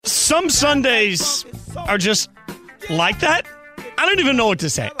Some Sundays are just like that. I don't even know what to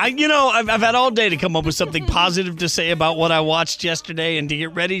say. I've had all day to come up with something positive to say about what I watched yesterday and to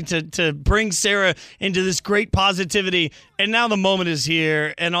get ready to bring Sarah into this great positivity. And now the moment is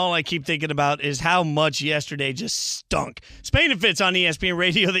here, and all I keep thinking about is how much yesterday just stunk. Spain and Fitz on ESPN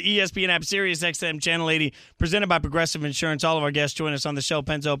Radio, the ESPN app, Sirius XM Channel 80, presented by Progressive Insurance. All of our guests join us on the Shell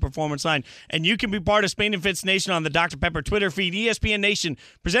Penzo Performance Line. And you can be part of Spain and Fitz Nation on the Dr. Pepper Twitter feed, ESPN Nation,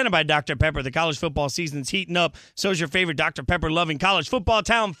 presented by Dr. Pepper. The college football season's heating up. So is your favorite Dr. Pepper-loving college football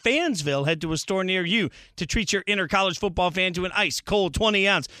town, Fansville. Head to a store near you to treat your inner college football fan to an ice-cold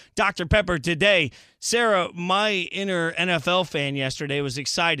 20-ounce Dr. Pepper today. Sarah, my inner NFL fan yesterday was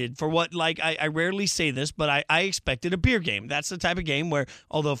excited for what, I rarely say this, but I expected a beer game. That's the type of game where,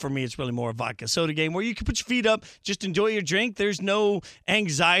 although for me it's really more a vodka soda game, where you can put your feet up, just enjoy your drink. There's no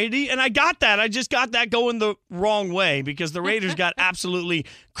anxiety. And I got that. I just got that going the wrong way because the Raiders got absolutely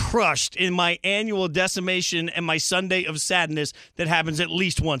crushed in my annual decimation and my Sunday of sadness that happens at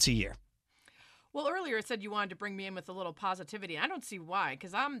least once a year. Well, earlier it said you wanted to bring me in with a little positivity. I don't see why,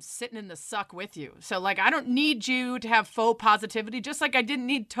 because I'm sitting in the suck with you. So, I don't need you to have faux positivity, just like I didn't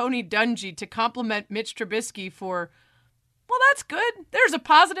need Tony Dungy to compliment Mitch Trubisky for, well, that's good. There's a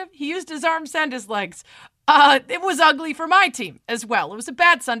positive. He used his arms and his legs. It was ugly for my team as well. It was a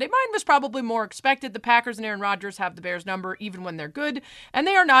bad Sunday. Mine was probably more expected. The Packers and Aaron Rodgers have the Bears' number even when they're good, and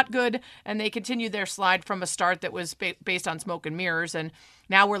they are not good, and they continue their slide from a start that was based on smoke and mirrors, and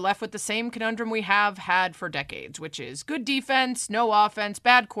now we're left with the same conundrum we have had for decades, which is good defense, no offense,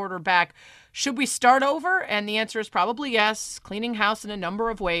 bad quarterback. Should we start over? And the answer is probably yes, cleaning house in a number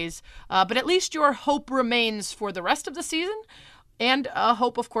of ways, but at least your hope remains for the rest of the season. And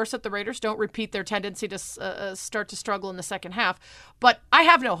hope, of course, that the Raiders don't repeat their tendency to start to struggle in the second half. But I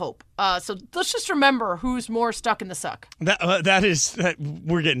have no hope. So let's just remember who's more stuck in the suck.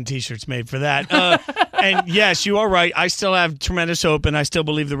 We're getting T-shirts made for that. And yes, you are right. I still have tremendous hope, and I still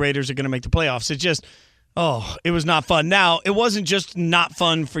believe the Raiders are going to make the playoffs. It was not fun. Now, it wasn't just not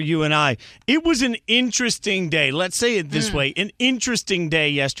fun for you and I. It was an interesting day. Let's say it this way. An interesting day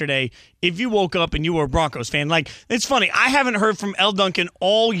yesterday if you woke up and you were a Broncos fan. It's funny. I haven't heard from Elle Duncan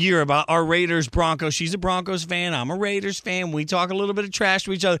all year about our Raiders-Broncos. She's a Broncos fan. I'm a Raiders fan. We talk a little bit of trash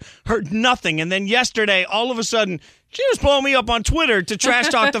to each other. Heard nothing. And then yesterday, all of a sudden, she was blowing me up on Twitter to trash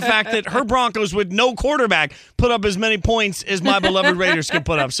talk the fact that her Broncos with no quarterback put up as many points as my beloved Raiders can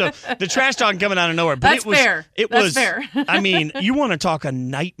put up. So the trash talk coming out of nowhere. But That's fair. That's fair. I mean, you want to talk a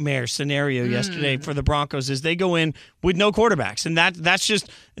nightmare scenario yesterday for the Broncos as they go in with no quarterbacks. And that's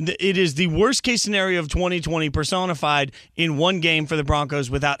just, it is the worst case scenario of 2020 personified in one game for the Broncos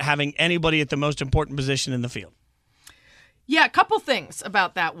without having anybody at the most important position in the field. Yeah, a couple things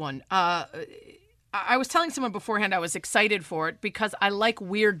about that one. I was telling someone beforehand I was excited for it because I like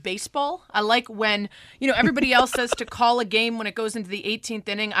weird baseball. I like when, everybody else says to call a game when it goes into the 18th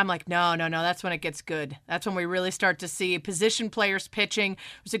inning. I'm like, no, that's when it gets good. That's when we really start to see position players pitching.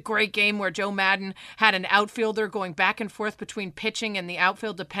 It was a great game where Joe Madden had an outfielder going back and forth between pitching and the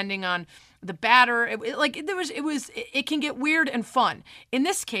outfield depending on the batter. It can get weird and fun. In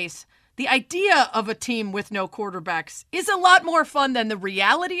this case, the idea of a team with no quarterbacks is a lot more fun than the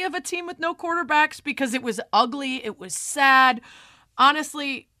reality of a team with no quarterbacks because it was ugly, it was sad.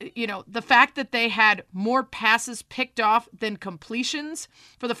 Honestly, the fact that they had more passes picked off than completions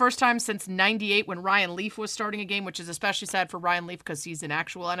for the first time since 98 when Ryan Leaf was starting a game, which is especially sad for Ryan Leaf because he's an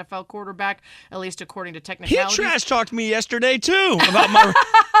actual NFL quarterback, at least according to technicalities. He trash-talked me yesterday, too, about my...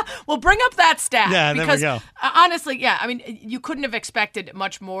 Well, bring up that stat. Yeah, because, there we go. Honestly, yeah, I mean, you couldn't have expected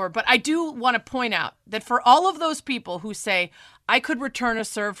much more, but I do want to point out that for all of those people who say, I could return a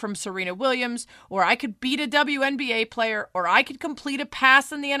serve from Serena Williams, or I could beat a WNBA player, or I could complete a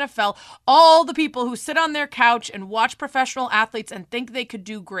pass in the NFL. All the people who sit on their couch and watch professional athletes and think they could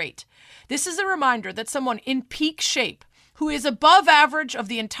do great. This is a reminder that someone in peak shape, who is above average of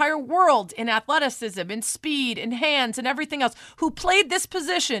the entire world in athleticism, in speed, in hands, and everything else, who played this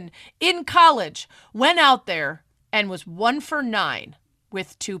position in college, went out there and was 1 for 9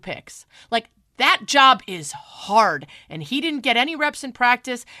 with 2 picks. That job is hard, and he didn't get any reps in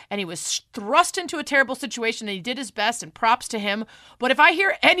practice, and he was thrust into a terrible situation, and he did his best, and props to him. But if I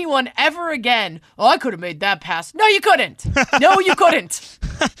hear anyone ever again, I could have made that pass. No, you couldn't. No, you couldn't.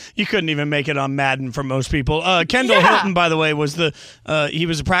 You couldn't even make it on Madden for most people. Kendall Hilton, by the way, was he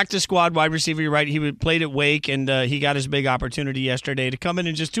was a practice squad wide receiver. You're right. He played at Wake, and he got his big opportunity yesterday to come in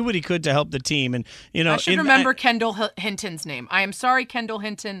and just do what he could to help the team. And I should remember Kendall Hinton's name. I am sorry, Kendall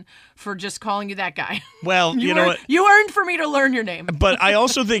Hinton, for just calling you that guy. Well, you know what? You earned for me to learn your name. But I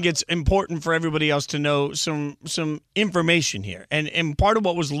also think it's important for everybody else to know some information here. And part of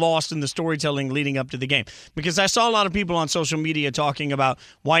what was lost in the storytelling leading up to the game. Because I saw a lot of people on social media talking about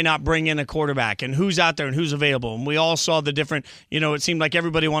why not bring in a quarterback and who's out there and who's available. And we all saw the different, it seemed like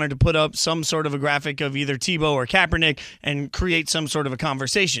everybody wanted to put up some sort of a graphic of either Tebow or Kaepernick and create some sort of a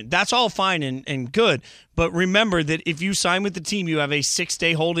conversation. That's all fine and good. But remember that if you sign with the team, you have a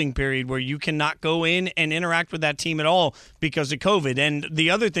 6-day holding period where you cannot go in and interact with that team at all because of COVID. And the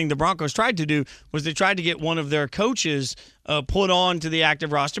other thing the Broncos tried to do was they tried to get one of their coaches put on to the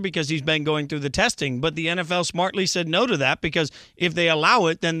active roster because he's been going through the testing. But the NFL smartly said no to that because if they allow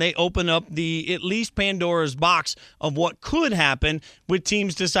it, then they open up at least Pandora's box of what could happen with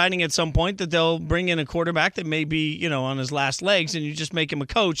teams deciding at some point that they'll bring in a quarterback that may be, on his last legs and you just make him a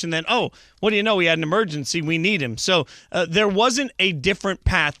coach. And then, what do you know? He had an emergency. We need him. So there wasn't a different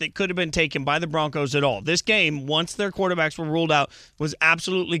path that could have been taken by the Broncos at all. This game, once their quarterbacks were ruled out, was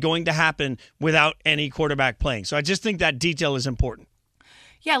absolutely going to happen without any quarterback playing. So I just think that detail is important.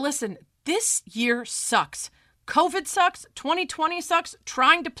 Yeah, listen, this year sucks. COVID sucks. 2020 sucks.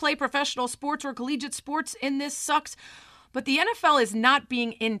 Trying to play professional sports or collegiate sports in this sucks. But the NFL is not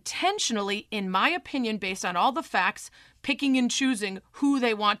being intentionally, in my opinion, based on all the facts, picking and choosing who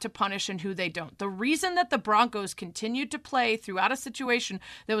they want to punish and who they don't. The reason that the Broncos continued to play throughout a situation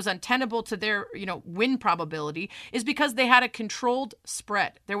that was untenable to their, win probability is because they had a controlled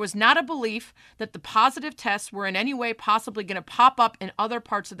spread. There was not a belief that the positive tests were in any way possibly going to pop up in other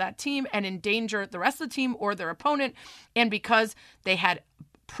parts of that team and endanger the rest of the team or their opponent. And because they had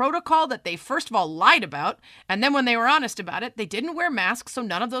protocol that they first of all lied about, and then when they were honest about it, they didn't wear masks, so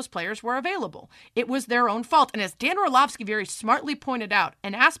none of those players were available. It was their own fault. And as Dan Orlovsky very smartly pointed out,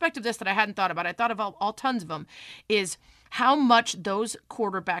 an aspect of this that I hadn't thought about, I thought of all tons of them, is how much those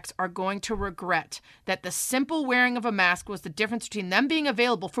quarterbacks are going to regret that the simple wearing of a mask was the difference between them being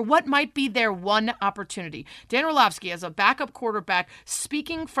available for what might be their one opportunity. Dan Orlovsky, as a backup quarterback,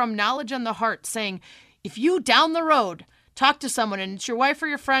 speaking from knowledge on the heart, saying, if you down the road talk to someone and it's your wife or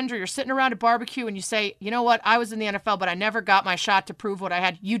your friend or you're sitting around a barbecue and you say, you know what, I was in the NFL, but I never got my shot to prove what I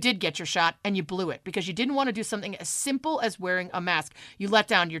had. You did get your shot and you blew it because you didn't want to do something as simple as wearing a mask. You let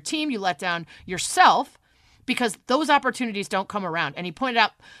down your team, you let down yourself because those opportunities don't come around. And he pointed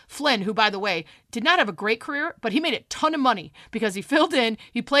out Flynn, who, by the way, did not have a great career, but he made a ton of money because he filled in,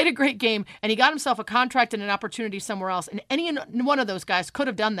 he played a great game, and he got himself a contract and an opportunity somewhere else. And any one of those guys could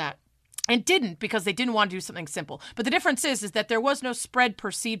have done that. And didn't because they didn't want to do something simple. But the difference is that there was no spread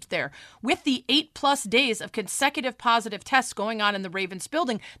perceived there. With the 8+ days of consecutive positive tests going on in the Ravens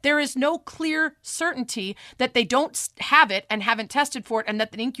building, there is no clear certainty that they don't have it and haven't tested for it and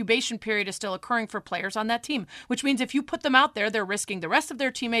that the incubation period is still occurring for players on that team, which means if you put them out there, they're risking the rest of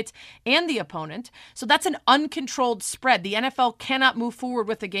their teammates and the opponent. So that's an uncontrolled spread. The NFL cannot move forward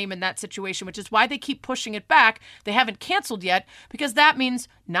with the game in that situation, which is why they keep pushing it back. They haven't canceled yet because that means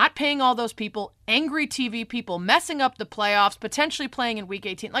not paying all those people, angry TV people, messing up the playoffs, potentially playing in Week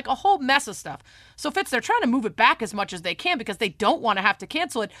 18, like a whole mess of stuff. So Fitz, they're trying to move it back as much as they can because they don't want to have to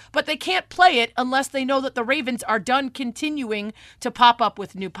cancel it, but they can't play it unless they know that the Ravens are done continuing to pop up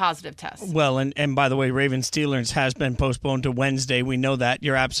with new positive tests. Well, and by the way, Ravens-Steelers has been postponed to Wednesday. We know that.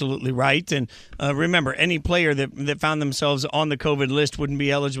 You're absolutely right. And remember, any player that found themselves on the COVID list wouldn't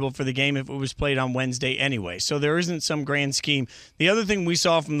be eligible for the game if it was played on Wednesday anyway. So there isn't some grand scheme. The other thing we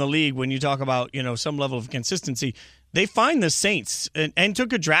saw from the league when you talk about, some level of consistency, they fined the Saints and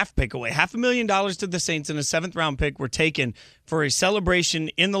took a draft pick away. $500,000 to the Saints and a 7th-round pick were taken for a celebration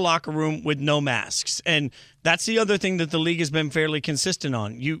in the locker room with no masks. And that's the other thing that the league has been fairly consistent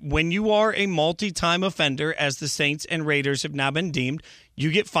on. When you are a multi-time offender, as the Saints and Raiders have now been deemed,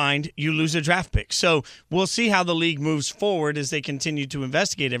 you get fined, you lose a draft pick. So we'll see how the league moves forward as they continue to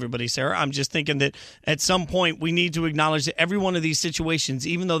investigate everybody, Sarah. I'm just thinking that at some point we need to acknowledge that every one of these situations,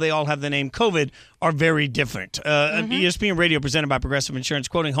 even though they all have the name COVID, are very different. ESPN Radio presented by Progressive Insurance.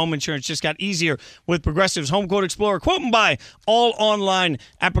 Quoting home insurance just got easier with Progressive's Home Quote Explorer. Quote and buy all online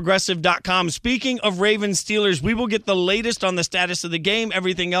at Progressive.com. Speaking of Ravens-Steelers, we will get the latest on the status of the game,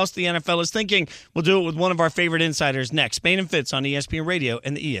 everything else the NFL is thinking. We'll do it with one of our favorite insiders next. Spain and Fitz on ESPN Radio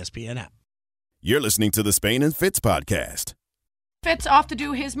and the ESPN app. You're listening to the Spain and Fitz podcast. Fitz off to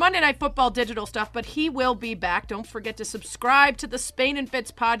do his Monday Night Football digital stuff, but he will be back. Don't forget to subscribe to the Spain and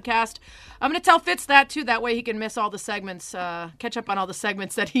Fitz podcast. I'm going to tell Fitz that, too. That way he can miss all the segments, catch up on all the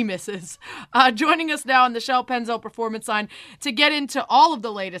segments that he misses. Joining us now on the Shell Pennzoil Performance Line to get into all of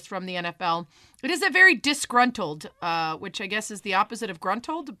the latest from the NFL It is a very disgruntled, which I guess is the opposite of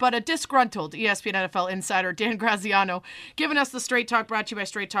gruntled, but a disgruntled ESPN NFL insider, Dan Graziano, giving us the Straight Talk, brought to you by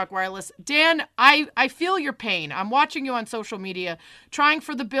Straight Talk Wireless. Dan, I feel your pain. I'm watching you on social media, trying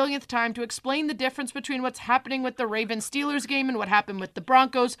for the billionth time to explain the difference between what's happening with the Ravens-Steelers game and what happened with the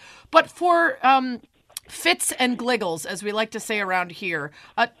Broncos. But for fits and gliggles, as we like to say around here,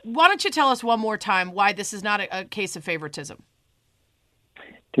 why don't you tell us one more time why this is not a case of favoritism?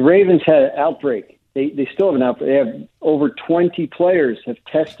 The Ravens had an outbreak. They still have an outbreak. They have over 20 players have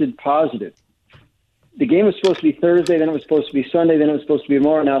tested positive. The game was supposed to be Thursday, then it was supposed to be Sunday, then it was supposed to be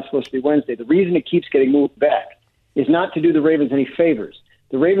tomorrow, now it's supposed to be Wednesday. The reason it keeps getting moved back is not to do the Ravens any favors.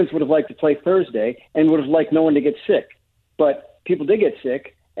 The Ravens would have liked to play Thursday and would have liked no one to get sick. But people did get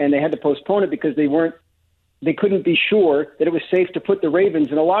sick, and they had to postpone it because they couldn't be sure that it was safe to put the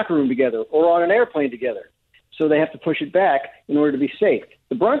Ravens in a locker room together or on an airplane together. So they have to push it back in order to be safe.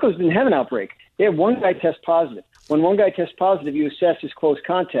 The Broncos didn't have an outbreak. They had one guy test positive. When one guy tests positive, you assess his close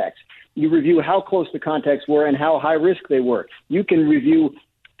contacts. You review how close the contacts were and how high risk they were. You can review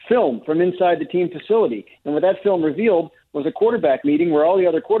film from inside the team facility. And what that film revealed was a quarterback meeting where all the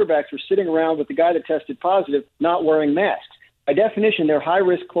other quarterbacks were sitting around with the guy that tested positive not wearing masks. By definition, they're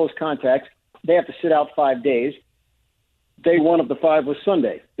high-risk close contacts. They have to sit out 5 days. Day one of the 5 was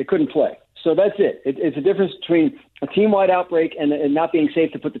Sunday. They couldn't play. So that's it. It's a difference between a team-wide outbreak and not being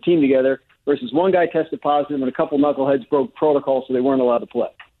safe to put the team together versus one guy tested positive and a couple knuckleheads broke protocol so they weren't allowed to play.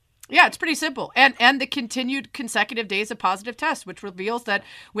 Yeah, it's pretty simple. And the continued consecutive days of positive tests, which reveals that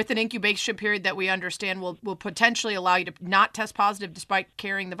with an incubation period that we understand will potentially allow you to not test positive despite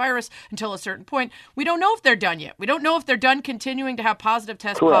carrying the virus until a certain point. We don't know if they're done yet. We don't know if they're done continuing to have positive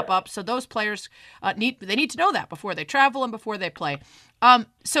tests Correct. pop up. So those players need to know that before they travel and before they play.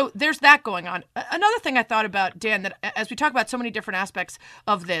 So there's that going on. Another thing I thought about, Dan, that as we talk about so many different aspects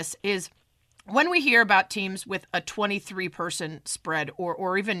of this is when we hear about teams with a 23-person spread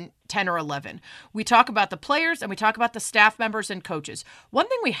or even 10 or 11, we talk about the players and we talk about the staff members and coaches. One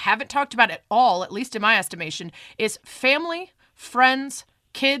thing we haven't talked about at all, at least in my estimation, is family, friends,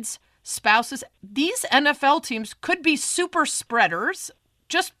 kids, spouses. These NFL teams could be super spreaders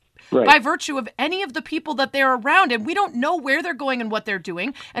just Right. by virtue of any of the people that they're around. And we don't know where they're going and what they're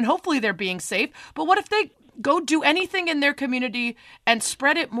doing. And hopefully they're being safe. But what if they go do anything in their community and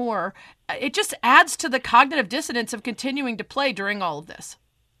spread it more? It just adds to the cognitive dissonance of continuing to play during all of this.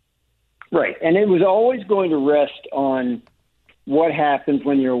 Right. And it was always going to rest on what happens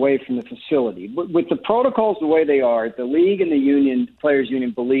when you're away from the facility. With the protocols the way they are, the league and the union, the players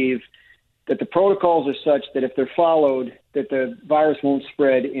union, believe that the protocols are such that if they're followed, that the virus won't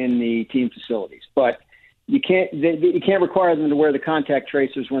spread in the team facilities. But you can't require them to wear the contact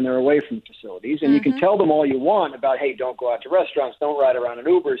tracers when they're away from the facilities. And you can tell them all you want about, hey, don't go out to restaurants, don't ride around in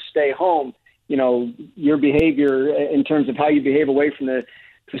Ubers, stay home. You know, your behavior in terms of how you behave away from the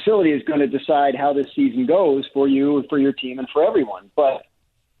facility is going to decide how this season goes for you, for your team, and for everyone. But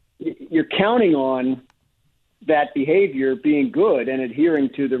you're counting on that behavior being good and adhering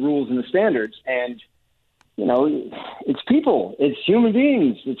to the rules and the standards. And, you know, it's people, it's human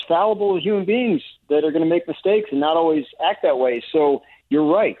beings, it's fallible human beings that are going to make mistakes and not always act that way. So you're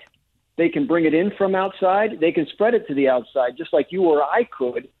right. They can bring it in from outside. They can spread it to the outside, just like you or I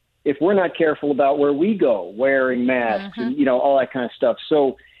could if we're not careful about where we go, wearing masks and, you know, all that kind of stuff.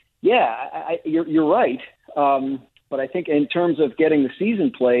 So, yeah, you're right. But I think in terms of getting the season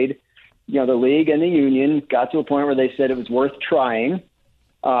played, you know, the league and the union got to a point where they said it was worth trying.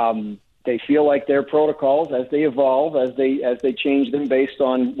 They feel like their protocols, as they evolve, as they change them based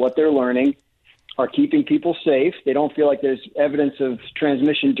on what they're learning, are keeping people safe. They don't feel like there's evidence of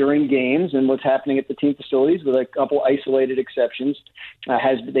transmission during games, and what's happening at the team facilities, with a couple isolated exceptions,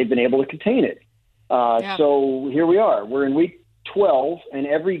 they've been able to contain it. So here we are. We're in week 12, and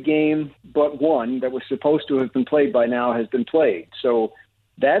every game but one that was supposed to have been played by now has been played. So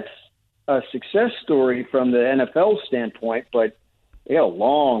that's a success story from the NFL standpoint, but they got a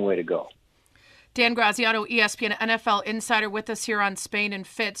long way to go. Dan Graziano, ESPN NFL insider, with us here on Spain and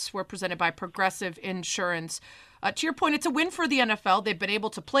Fitz. We're presented by Progressive Insurance. To your point, it's a win for the NFL. They've been able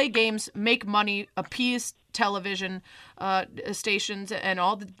to play games, make money, appease television stations and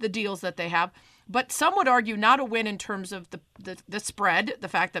all the deals that they have. But some would argue not a win in terms of the spread, the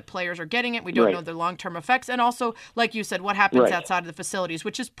fact that players are getting it. We don't know the long-term effects. And also, like you said, what happens outside of the facilities,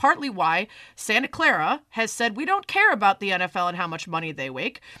 which is partly why Santa Clara has said we don't care about the NFL and how much money they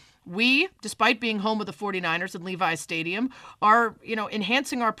make. We, despite being home of the 49ers and Levi's Stadium, are,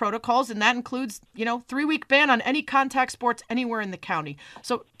 enhancing our protocols, and that includes, 3-week ban on any contact sports anywhere in the county.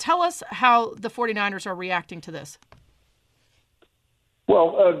 So tell us how the 49ers are reacting to this.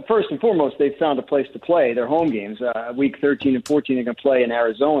 Well, first and foremost, they've found a place to play their home games. Week 13 and 14, they're going to play in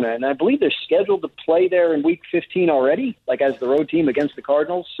Arizona. And I believe they're scheduled to play there in Week 15 already, like as the road team against the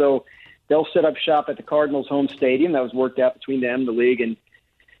Cardinals. So they'll set up shop at the Cardinals' home stadium. That was worked out between them, the league, and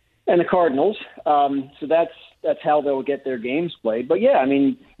the Cardinals. So that's how they'll get their games played. But, yeah, I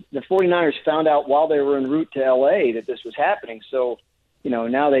mean, the 49ers found out while they were en route to L.A. that this was happening. So,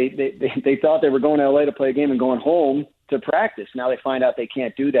 now they thought they were going to L.A. to play a game and going home to practice. Now they find out they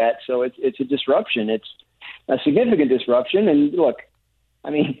can't do that. So it's a disruption. It's a significant disruption. And look, I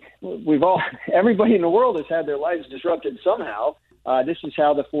mean, everybody in the world has had their lives disrupted somehow. This is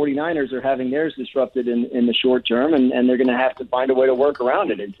how the 49ers are having theirs disrupted in the short term, and they're going to have to find a way to work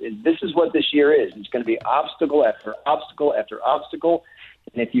around it. This is what this year is. It's going to be obstacle after obstacle after obstacle.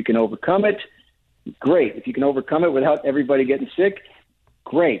 And if you can overcome it, great. If you can overcome it without everybody getting sick,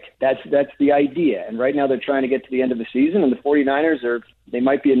 great. That's the idea. And right now they're trying to get to the end of the season, and the 49ers they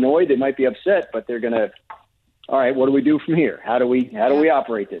might be annoyed, they might be upset, but they're going to, all right, what do we do from here? How do we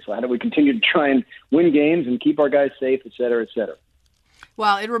operate this? How do we continue to try and win games and keep our guys safe, et cetera, et cetera?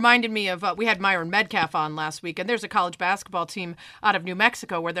 Well, it reminded me of, we had Myron Metcalf on last week, and there's a college basketball team out of New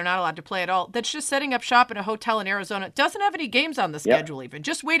Mexico where they're not allowed to play at all. That's just setting up shop in a hotel in Arizona. Doesn't have any games on the schedule even.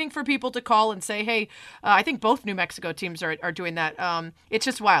 Just waiting for people to call and say, hey, I think both New Mexico teams are doing that. It's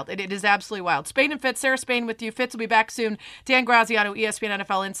just wild. It is absolutely wild. Spain and Fitz, Sarah Spain with you. Fitz will be back soon. Dan Graziano, ESPN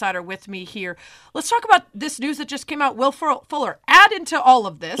NFL Insider with me here. Let's talk about this news that just came out. Will Fuller, add into all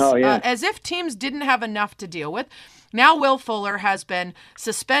of this, as if teams didn't have enough to deal with. Now Will Fuller has been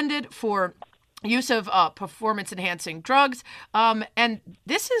suspended for use of performance-enhancing drugs, and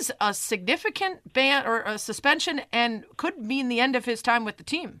this is a significant ban or a suspension and could mean the end of his time with the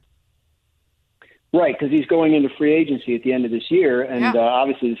team. Right, because he's going into free agency at the end of this year, and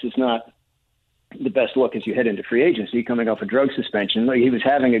obviously this is not the best look as you head into free agency coming off a drug suspension. He was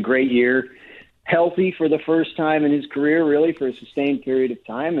having a great year, healthy for the first time in his career, really, for a sustained period of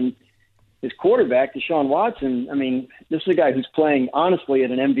time, and his quarterback, Deshaun Watson, I mean, this is a guy who's playing, honestly,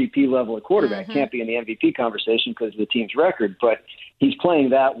 at an MVP level at quarterback. Mm-hmm. Can't be in the MVP conversation because of the team's record, but he's playing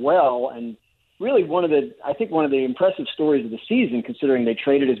that well. And really one of the impressive stories of the season, considering they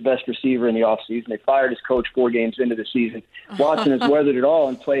traded his best receiver in the offseason. They fired his coach 4 games into the season. Watson has weathered it all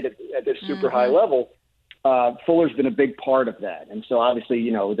and played at this super high level. Fuller's been a big part of that. And so obviously,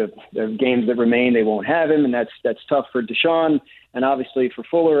 the games that remain, they won't have him, and that's tough for Deshaun. And obviously for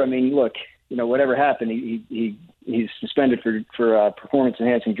Fuller, I mean, look, whatever happened, he's suspended for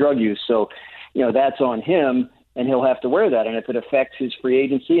performance-enhancing drug use. So, that's on him, and he'll have to wear that. And if it affects his free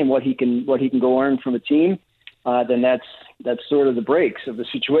agency and what he can go earn from a team, then that's sort of the breaks of the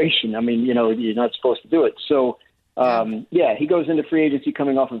situation. I mean, you're not supposed to do it. So, he goes into free agency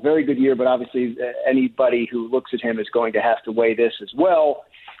coming off a very good year, but obviously anybody who looks at him is going to have to weigh this as well.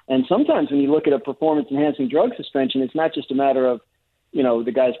 And sometimes when you look at a performance-enhancing drug suspension, it's not just a matter of,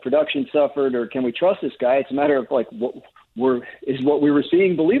 the guy's production suffered or can we trust this guy? It's a matter of like, what we were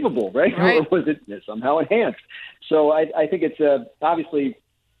seeing believable, right? Or was it somehow enhanced? So I think it's obviously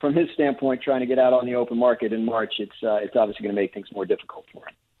from his standpoint, trying to get out on the open market in March, it's obviously going to make things more difficult for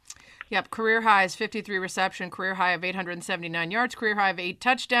him. Yep, career high is 53 reception, career high of 879 yards, career high of 8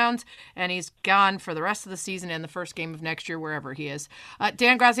 touchdowns, and he's gone for the rest of the season and the first game of next year, wherever he is.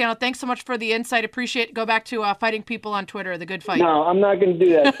 Dan Graziano, thanks so much for the insight. Appreciate it. Go back to fighting people on Twitter, The Good Fight. No, I'm not going to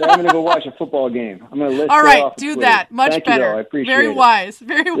do that. So I'm going to go watch a football game. I'm going to list All right, off do Twitter. that. Much Thank better. You, though. I appreciate Very it. wise.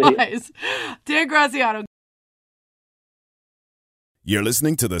 Very wise. Dan Graziano. You're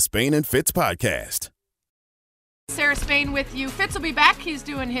listening to the Spain and Fitz podcast. Sarah Spain with you. Fitz will be back. He's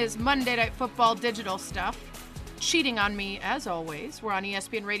doing his Monday Night Football digital stuff. Cheating on me, as always. We're on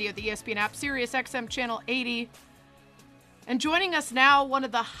ESPN Radio, the ESPN app, Sirius XM Channel 80. And joining us now, one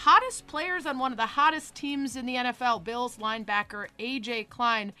of the hottest players on one of the hottest teams in the NFL, Bills linebacker A.J.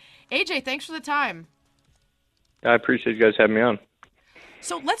 Klein. A.J., thanks for the time. I appreciate you guys having me on.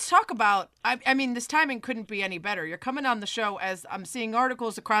 So let's talk about, I mean, this timing couldn't be any better. You're coming on the show as I'm seeing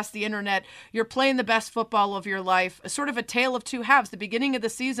articles across the internet. You're playing the best football of your life, sort of a tale of two halves. The beginning of the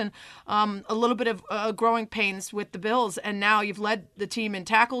season, a little bit of growing pains with the Bills, and now you've led the team in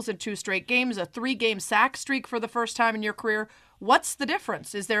tackles in 2 straight games, a 3-game sack streak for the first time in your career. What's the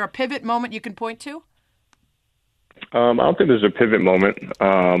difference? Is there a pivot moment you can point to? I don't think there's a pivot moment.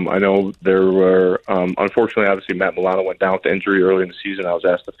 I know there were, unfortunately, obviously, Matt Milano went down with the injury early in the season. I was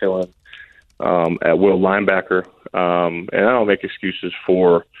asked to fill in at will linebacker. And I don't make excuses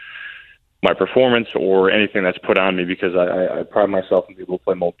for my performance or anything that's put on me because I pride myself in being able to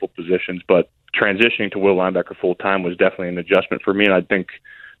play multiple positions. But transitioning to will linebacker full-time was definitely an adjustment for me. And I think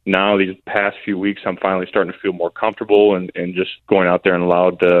now these past few weeks, I'm finally starting to feel more comfortable and just going out there and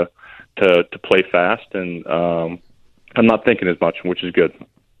allowed to play fast. And I'm not thinking as much, which is good.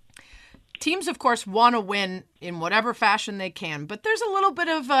 Teams, of course, want to win in whatever fashion they can, but there's a little bit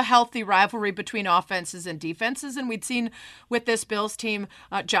of a healthy rivalry between offenses and defenses, and we'd seen with this Bills team,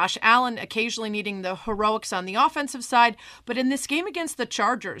 Josh Allen occasionally needing the heroics on the offensive side, but in this game against the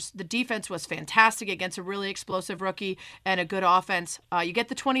Chargers, the defense was fantastic against a really explosive rookie and a good offense. You get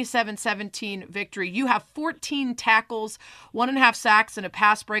the 27-17 victory. You have 14 tackles, 1.5 sacks, and a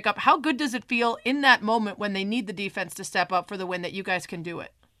pass breakup. How good does it feel in that moment when they need the defense to step up for the win that you guys can do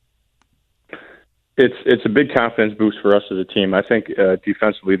it? It's a big confidence boost for us as a team. I think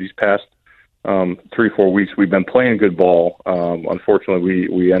defensively these past 3-4 weeks we've been playing good ball. Unfortunately,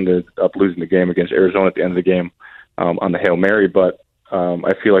 we ended up losing the game against Arizona at the end of the game on the Hail Mary. But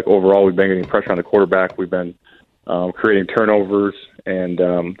I feel like overall we've been getting pressure on the quarterback. We've been creating turnovers, and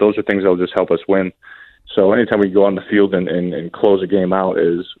those are things that will just help us win. So anytime we go on the field and close a game out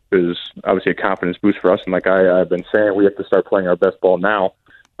is obviously a confidence boost for us. And like I've been saying, we have to start playing our best ball now.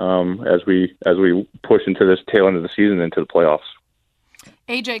 As we push into this tail end of the season into the playoffs.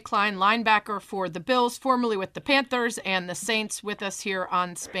 A.J. Klein, linebacker for the Bills, formerly with the Panthers and the Saints, with us here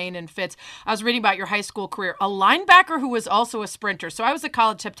on Spain and Fitz. I was reading about your high school career. A linebacker who was also a sprinter. So I was a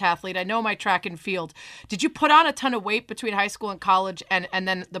college heptathlete. I know my track and field. Did you put on a ton of weight between high school and college and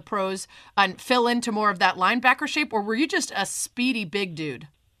then the pros and fill into more of that linebacker shape? Or were you just a speedy big dude?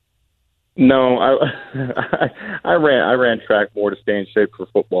 No, I ran track more to stay in shape for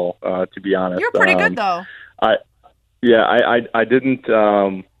football. To be honest, you're pretty good though. I didn't.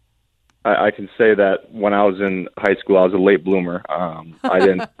 I can say that when I was in high school, I was a late bloomer. I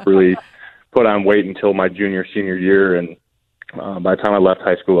didn't really put on weight until my senior year, and by the time I left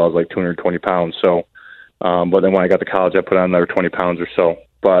high school, I was like 220 pounds. So, but then when I got to college, I put on another 20 pounds or so.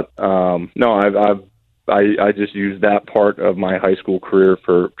 But no, I just used that part of my high school career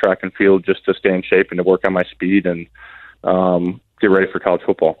for track and field just to stay in shape and to work on my speed and get ready for college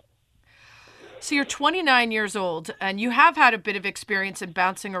football. So you're 29 years old, and you have had a bit of experience in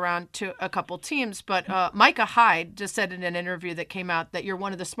bouncing around to a couple teams, but Micah Hyde just said in an interview that came out that you're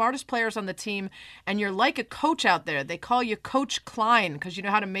one of the smartest players on the team, and you're like a coach out there. They call you Coach Klein because you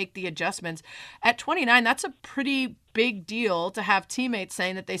know how to make the adjustments. At 29, that's a pretty big deal to have teammates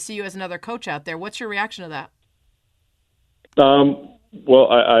saying that they see you as another coach out there. What's your reaction to that?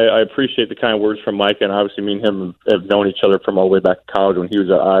 Well, I appreciate the kind words from Mike, and obviously me and him have known each other from all the way back to college when he was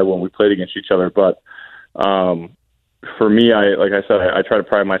at Iowa and we played against each other. But for me, like I said, I try to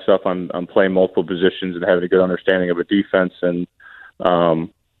pride myself on playing multiple positions and having a good understanding of a defense and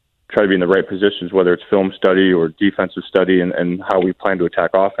try to be in the right positions, whether it's film study or defensive study and how we plan to attack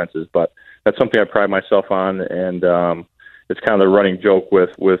offenses. But that's something I pride myself on, and it's kind of the running joke with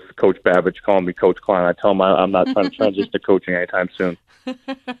Coach Babich calling me Coach Klein. I tell him I'm not trying to transition to coaching anytime soon.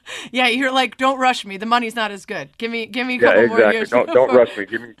 Yeah, you're like, don't rush me. The money's not as good. Give me a couple more years. Don't rush me.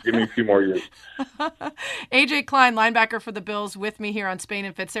 Give me a few more years. A.J. Klein, linebacker for the Bills, with me here on Spain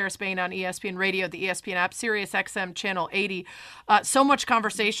and Fitz. Sarah Spain on ESPN Radio, the ESPN app, Sirius XM Channel 80. So much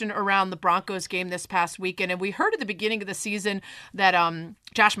conversation around the Broncos game this past weekend, and we heard at the beginning of the season that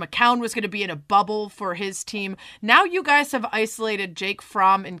Josh McCown was going to be in a bubble for his team. Now you guys have isolated Jake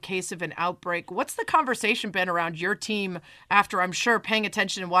Fromm in case of an outbreak. What's the conversation been around your team after, I'm sure, paying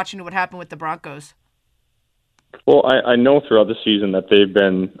attention and watching what happened with the Broncos? Well, I know throughout the season that they've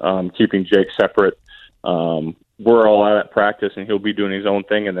been keeping Jake separate. We're all out at practice, and he'll be doing his own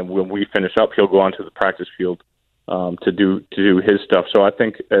thing, and then when we finish up, he'll go onto the practice field to do his stuff. So I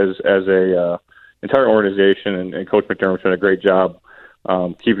think as a entire organization, and Coach McDermott's done a great job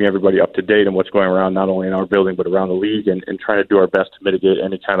keeping everybody up to date on what's going around, not only in our building but around the league, and trying to do our best to mitigate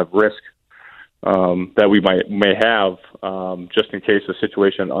any kind of risk that we may have, just in case a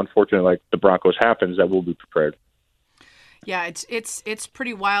situation, unfortunately, like the Broncos happens, that we'll be prepared. Yeah, it's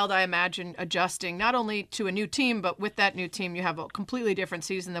pretty wild, I imagine, adjusting not only to a new team, but with that new team, you have a completely different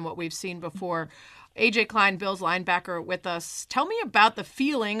season than what we've seen before. A.J. Klein, Bills linebacker, with us. Tell me about the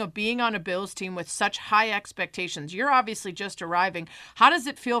feeling of being on a Bills team with such high expectations. You're obviously just arriving. How does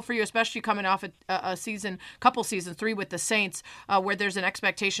it feel for you, especially coming off a season, couple seasons, 3 with the Saints, where there's an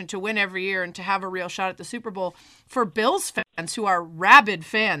expectation to win every year and to have a real shot at the Super Bowl? For Bills fans who are rabid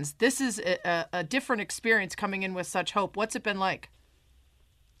fans, this is a different experience coming in with such hope. What's it been like?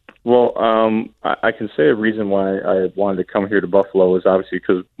 Well, I can say a reason why I wanted to come here to Buffalo is obviously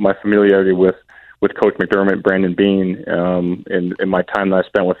because my familiarity with Coach McDermott, Brandon Beane, in my time that I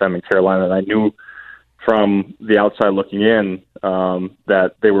spent with them in Carolina. And I knew from the outside looking in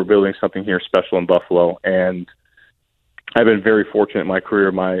that they were building something here special in Buffalo. And I've been very fortunate in my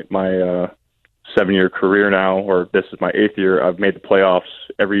career. My 7-year career now, or this is my 8th year. I've made the playoffs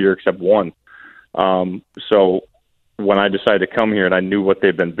every year except one. So when I decided to come here and I knew what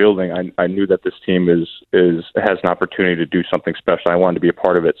they've been building, I knew that this team has an opportunity to do something special. I wanted to be a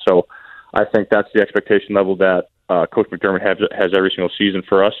part of it. So I think that's the expectation level that Coach McDermott has every single season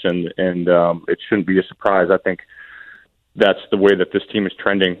for us, and it shouldn't be a surprise. I think that's the way that this team is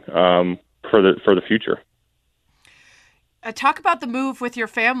trending for the future. Talk about the move with your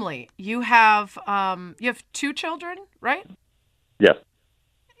family. You have 2 children, right? Yes.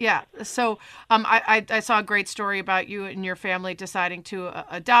 Yeah. So I saw a great story about you and your family deciding to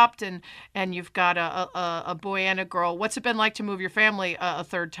adopt, and you've got a boy and a girl. What's it been like to move your family a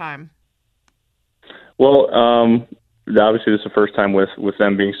third time? Well, obviously this is the first time with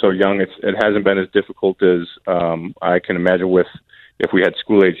them being so young. It hasn't been as difficult as I can imagine if we had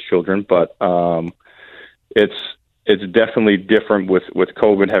school-age children, but it's definitely different with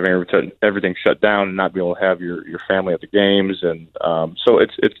COVID, having everything shut down and not being able to have your family at the games, and so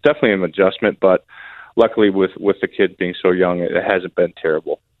it's definitely an adjustment. But luckily, with the kids being so young, it hasn't been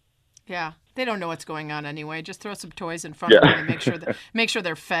terrible. Yeah, they don't know what's going on anyway. Just throw some toys in front of them and make sure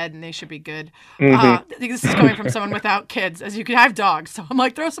they're fed, and they should be good. Mm-hmm. This is coming from someone without kids, as you can have dogs. So I'm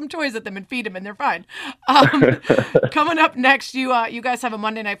like, throw some toys at them and feed them, and they're fine. Coming up next, you guys have a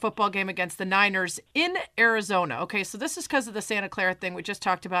Monday Night Football game against the Niners in Arizona. Okay, so this is because of the Santa Clara thing we just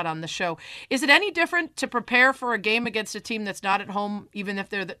talked about on the show. Is it any different to prepare for a game against a team that's not at home, even if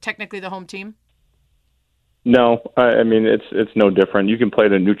they're technically the home team? No, I mean it's no different. You can play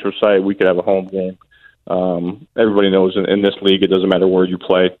at a neutral site. We could have a home game. Everybody knows in this league, it doesn't matter where you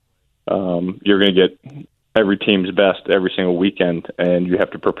play. You're going to get every team's best every single weekend, and you have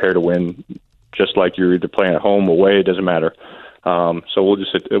to prepare to win. Just like you're either playing at home, away, it doesn't matter. So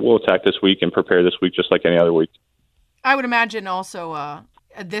we'll attack this week and prepare this week just like any other week. I would imagine also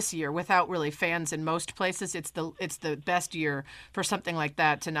this year, without really fans in most places, it's the best year for something like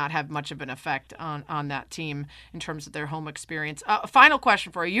that to not have much of an effect on that team in terms of their home experience. Final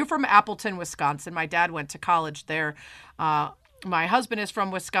question for you. You're from Appleton, Wisconsin. My dad went to college there. My husband is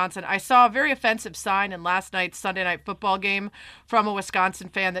from Wisconsin. I saw a very offensive sign in last night's Sunday Night Football game from a Wisconsin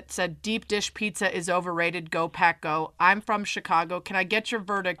fan that said, "Deep dish pizza is overrated. Go Pack Go." I'm from Chicago. Can I get your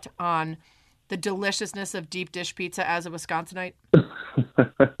verdict on the deliciousness of deep dish pizza as a Wisconsinite?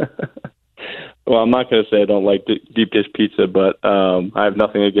 Well, I'm not going to say I don't like deep dish pizza, but I have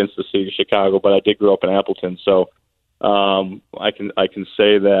nothing against the city of Chicago, but I did grow up in Appleton, so I can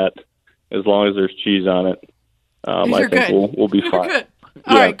say that as long as there's cheese on it, I think we'll be fine. Good.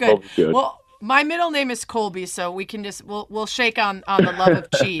 All right, good. Well, my middle name is Colby, so we can we'll shake on the love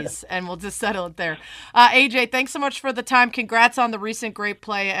of cheese, and we'll just settle it there. AJ, thanks so much for the time. Congrats on the recent great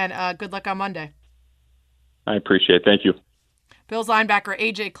play, and good luck on Monday. I appreciate it. Thank you. Bills linebacker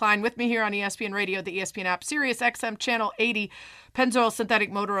AJ Klein with me here on ESPN Radio, the ESPN app, Sirius XM Channel 80. Pennzoil synthetic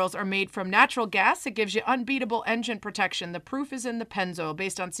motor oils are made from natural gas. It gives you unbeatable engine protection. The proof is in the Pennzoil,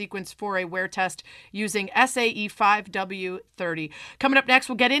 based on Sequence 4A wear test using SAE 5W30. Coming up next,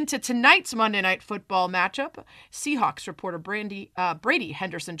 we'll get into tonight's Monday Night Football matchup. Seahawks reporter Brady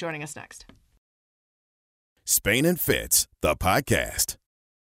Henderson joining us next. Spain and Fitz, the podcast.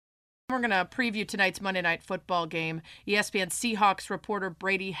 We're going to preview tonight's Monday Night Football game. ESPN Seahawks reporter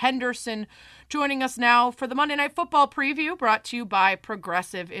Brady Henderson joining us now for the Monday Night Football preview, brought to you by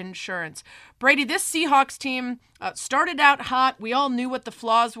Progressive Insurance. Brady, this Seahawks team started out hot. We all knew what the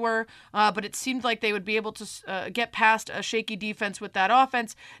flaws were, but it seemed like they would be able to get past a shaky defense with that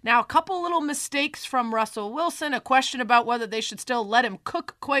offense. Now, a couple little mistakes from Russell Wilson, a question about whether they should still let him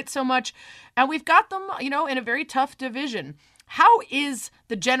cook quite so much, and we've got them, in a very tough division. How is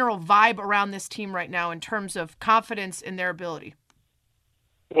the general vibe around this team right now in terms of confidence in their ability?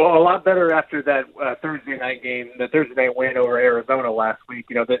 Well, a lot better after that Thursday night game, the Thursday night win over Arizona last week.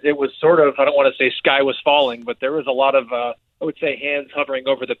 It was sort of, I don't want to say sky was falling, but there was a lot of, I would say, hands hovering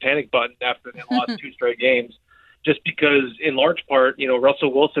over the panic button after they lost 2 straight games. Just because, in large part,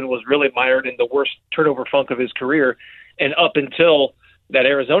 Russell Wilson was really mired in the worst turnover funk of his career. And up until that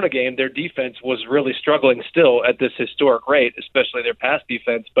Arizona game, their defense was really struggling still at this historic rate, especially their pass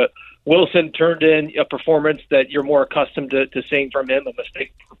defense. But Wilson turned in a performance that you're more accustomed to seeing from him, a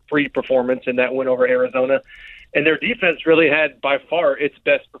mistake-free performance in that win over Arizona. And their defense really had, by far, its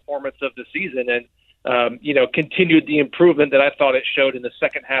best performance of the season, and continued the improvement that I thought it showed in the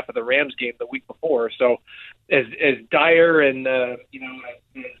second half of the Rams game the week before. So as dire and,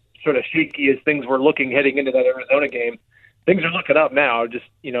 sort of shaky as things were looking heading into that Arizona game, things are looking up now, just,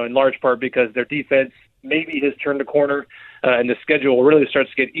 in large part because their defense maybe has turned a corner, and the schedule really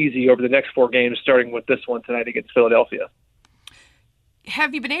starts to get easy over the next 4 games, starting with this one tonight against Philadelphia.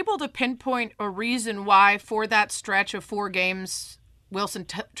 Have you been able to pinpoint a reason why, for that stretch of 4 games, Wilson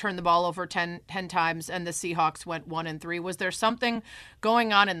turned the ball over 10 times and the Seahawks went 1-3? Was there something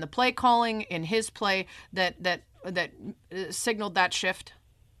going on in the play calling, in his play, that signaled that shift?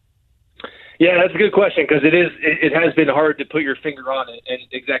 Yeah, that's a good question, because it has been hard to put your finger on it and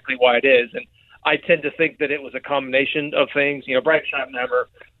exactly why it is. And I tend to think that it was a combination of things. Brian Schottenheimer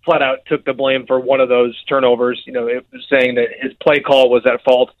flat out took the blame for one of those turnovers. It was saying that his play call was at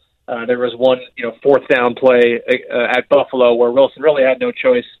fault. There was one, 4th down play at Buffalo where Wilson really had no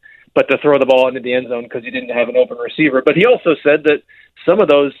choice but to throw the ball into the end zone because he didn't have an open receiver. But he also said that some of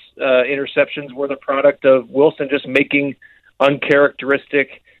those interceptions were the product of Wilson just making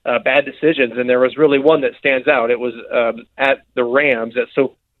uncharacteristic bad decisions, and there was really one that stands out. It was at the Rams at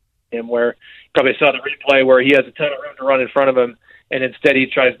SoFi, where you probably saw the replay where he has a ton of room to run in front of him, and instead he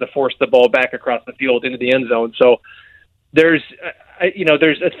tries to force the ball back across the field into the end zone. So there's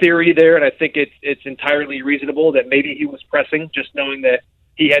a theory there, and I think it's entirely reasonable that maybe he was pressing, just knowing that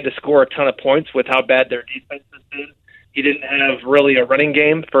he had to score a ton of points with how bad their defense has been. He didn't have really a running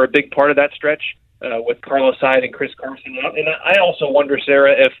game for a big part of that stretch with Carlos Hyde and Chris Carson out. And I also wonder,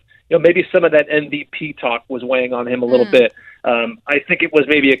 Sarah, if maybe some of that MVP talk was weighing on him a little bit. I think it was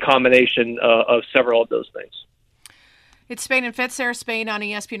maybe a combination of several of those things. It's Spain and Fitz, Sarah Spain on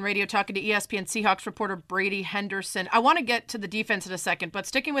ESPN Radio, talking to ESPN Seahawks reporter Brady Henderson. I want to get to the defense in a second, but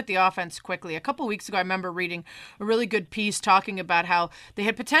sticking with the offense quickly. A couple of weeks ago, I remember reading a really good piece talking about how they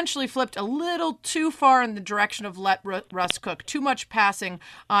had potentially flipped a little too far in the direction of let Russ cook, too much passing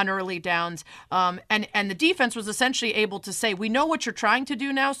on early downs, and the defense was essentially able to say, we know what you're trying to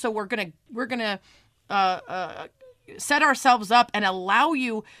do now, so we're gonna set ourselves up and allow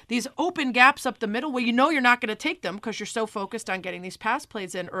you these open gaps up the middle where you're not going to take them because you're so focused on getting these pass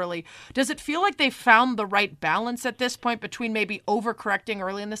plays in early. Does it feel like they found the right balance at this point between maybe overcorrecting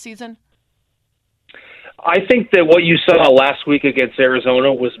early in the season? I think that what you saw last week against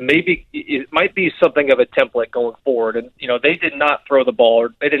Arizona was it might be something of a template going forward. And, they did not throw the ball, or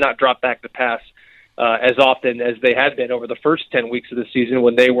they did not drop back to pass as often as they had been over the first 10 weeks of the season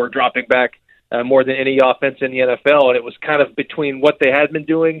when they were dropping back more than any offense in the NFL. And it was kind of between what they had been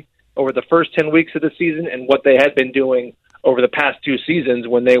doing over the first 10 weeks of the season and what they had been doing over the past 2 seasons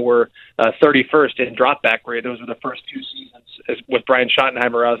when they were 31st in dropback rate. Those were the first 2 seasons with Brian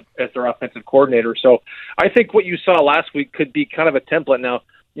Schottenheimer as their offensive coordinator. So I think what you saw last week could be kind of a template. Now,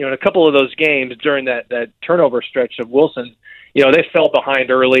 in a couple of those games during that turnover stretch of Wilson, they fell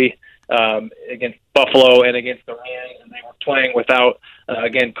behind early against Buffalo and against the Rams, and they were playing without,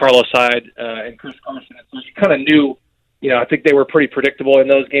 again, Carlos Hyde and Chris Carson. And so you kind of knew, I think they were pretty predictable in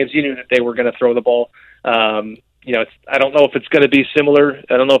those games. You knew that they were going to throw the ball. I don't know if it's going to be similar.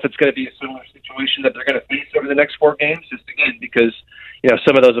 I don't know if it's going to be a similar situation that they're going to face over the next 4 games, just again, because,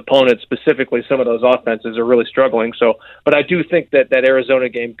 some of those opponents, specifically some of those offenses, are really struggling. So, but I do think that Arizona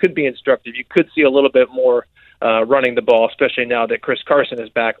game could be instructive. You could see a little bit more running the ball, especially now that Chris Carson is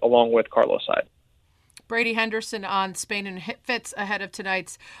back along with Carlos Hyde. Brady Henderson on Spain and Fitz ahead of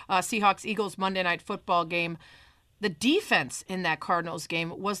tonight's Seahawks-Eagles Monday Night Football game. The defense in that Cardinals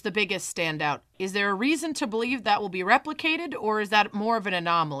game was the biggest standout. Is there a reason to believe that will be replicated, or is that more of an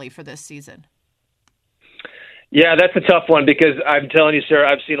anomaly for this season? Yeah, that's a tough one because I'm telling you, Sarah,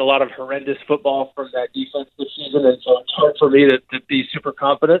 I've seen a lot of horrendous football from that defense this season, and so it's hard for me to be super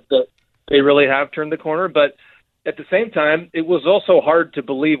confident that they really have turned the corner. But at the same time, it was also hard to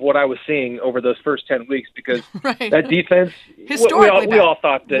believe what I was seeing over those first 10 weeks because right. That defense, historically, we all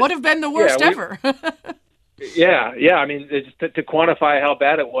thought that would have been the worst ever. Yeah. I mean, to quantify how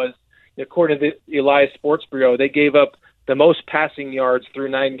bad it was, according to the Elias Sports Bureau, they gave up the most passing yards through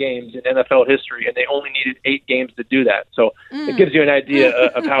 9 games in NFL history, and they only needed 8 games to do that. So it gives you an idea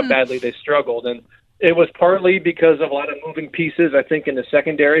of how badly they struggled. And it was partly because of a lot of moving pieces, I think, in the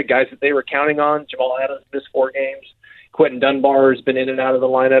secondary, guys that they were counting on. Jamal Adams missed 4 games. Quentin Dunbar has been in and out of the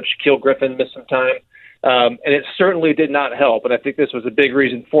lineup. Shaquille Griffin missed some time. And it certainly did not help. And I think this was a big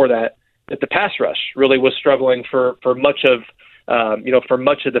reason for that the pass rush really was struggling for much of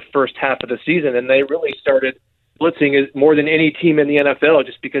the first half of the season. And they really started blitzing more than any team in the NFL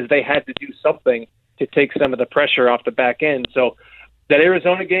just because they had to do something to take some of the pressure off the back end. So that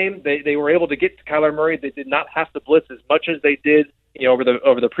Arizona game, they were able to get to Kyler Murray. They did not have to blitz as much as they did, over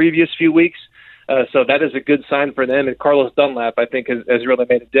the previous few weeks. So that is a good sign for them. And Carlos Dunlap, I think, has really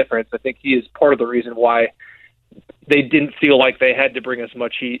made a difference. I think he is part of the reason why they didn't feel like they had to bring as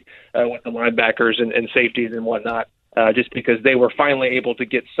much heat with the linebackers and safeties and whatnot, just because they were finally able to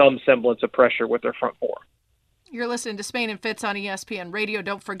get some semblance of pressure with their front 4. You're listening to Spain and Fitz on ESPN Radio.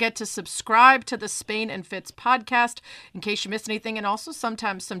 Don't forget to subscribe to the Spain and Fitz podcast in case you missed anything, and also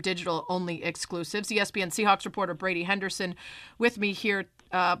sometimes some digital-only exclusives. ESPN Seahawks reporter Brady Henderson with me here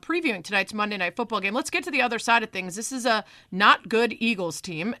previewing tonight's Monday Night Football game. Let's get to the other side of things. This is a not good Eagles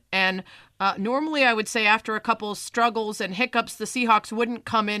team, and normally I would say after a couple struggles and hiccups, the Seahawks wouldn't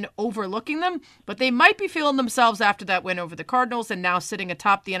come in overlooking them, but they might be feeling themselves after that win over the Cardinals and now sitting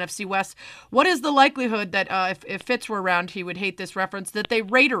atop the NFC West. What is the likelihood that if Fitz were around, he would hate this reference, that they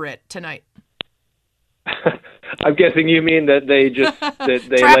Raider it tonight? I'm guessing you mean that they just that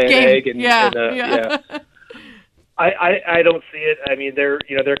they Trap lay game. an egg and Yeah. I don't see it. I mean, they're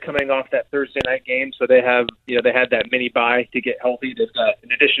coming off that Thursday night game, so they have they had that mini bye to get healthy. They've got,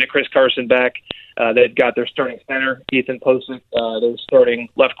 in addition to Chris Carson back, they've got their starting center Ethan Posick, their starting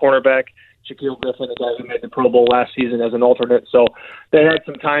left cornerback Shaquille Griffin, the guy who made the Pro Bowl last season as an alternate. So they had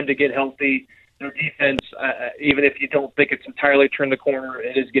some time to get healthy. Their defense, even if you don't think it's entirely turned the corner,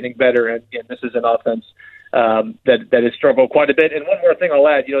 it is getting better. And again, this is an offense that has struggled quite a bit. And one more thing I'll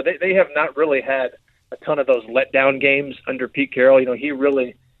add, they have not really had a ton of those letdown games under Pete Carroll. He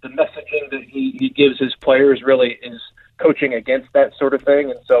really, the messaging that he gives his players really is coaching against that sort of thing.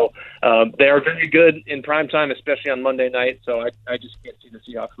 And so they are very good in prime time, especially on Monday night. So I just can't see the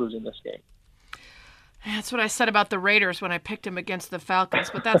Seahawks losing this game. That's what I said about the Raiders when I picked them against the Falcons,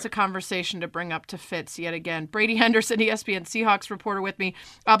 but that's a conversation to bring up to Fitz yet again. Brady Henderson, ESPN Seahawks reporter with me.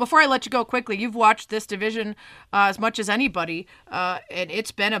 Before I let you go quickly, you've watched this division as much as anybody, and it's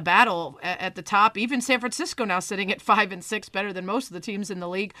been a battle at the top. Even San Francisco now sitting at 5-6, better than most of the teams in the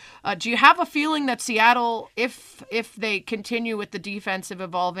league. Do you have a feeling that Seattle, if they continue with the defensive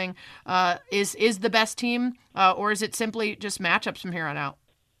evolving, is the best team, or is it simply just matchups from here on out?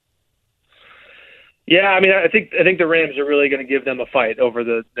 Yeah, I mean, I think the Rams are really going to give them a fight over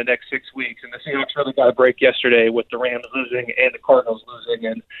the next 6 weeks, and the Seahawks really got a break yesterday with the Rams losing and the Cardinals losing.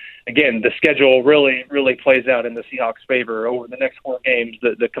 And again, the schedule really plays out in the Seahawks' favor over the next 4 games.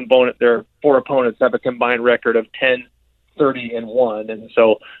 Their 4 opponents have a combined record of 10-30-1, and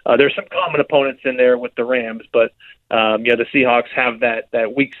so there's some common opponents in there with the Rams, but the Seahawks have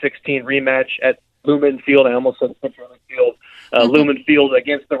that Week 16 rematch at Lumen Field. I almost said Central Field. Lumen Field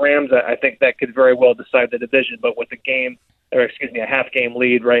against the Rams, I think that could very well decide the division. But with a half-game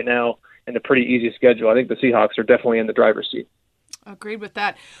lead right now and a pretty easy schedule, I think the Seahawks are definitely in the driver's seat. Agreed with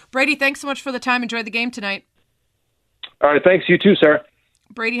that. Brady, thanks so much for the time. Enjoy the game tonight. All right, thanks. You too, Sarah.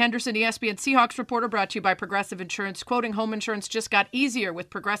 Brady Henderson, ESPN Seahawks reporter, brought to you by Progressive Insurance. Quoting home insurance just got easier with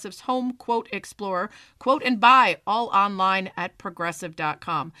Progressive's Home Quote Explorer. Quote and buy all online at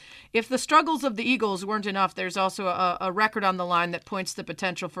Progressive.com. If the struggles of the Eagles weren't enough, there's also a record on the line that points to the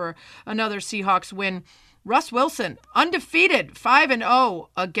potential for another Seahawks win. Russ Wilson, undefeated, 5-0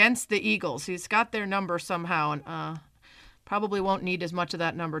 against the Eagles. He's got their number somehow, and probably won't need as much of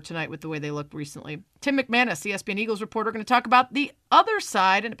that number tonight with the way they looked recently. Tim McManus, ESPN Eagles reporter, going to talk about the other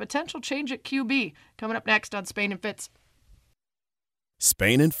side and a potential change at QB. Coming up next on Spain and Fitz.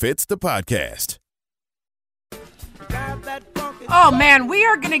 Spain and Fitz, the podcast. Oh, man, we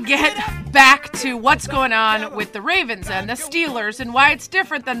are going to get back to what's going on with the Ravens and the Steelers and why it's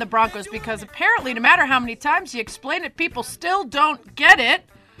different than the Broncos, because apparently no matter how many times you explain it, people still don't get it.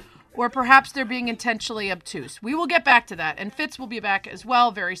 Or perhaps they're being intentionally obtuse. We will get back to that, and Fitz will be back as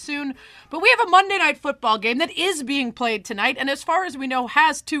well very soon. But we have a Monday Night Football game that is being played tonight, and as far as we know,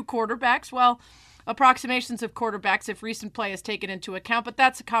 has 2 quarterbacks. Well, approximations of quarterbacks if recent play is taken into account, but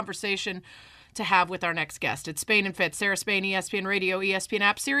that's a conversation to have with our next guest. It's Spain and Fitz, Sarah Spain, ESPN Radio, ESPN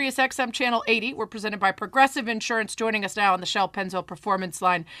app, Sirius XM Channel 80. We're presented by Progressive Insurance. Joining us now on the Shell Pennzoil Performance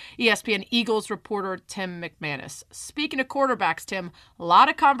Line, ESPN Eagles reporter Tim McManus. Speaking of quarterbacks, Tim, a lot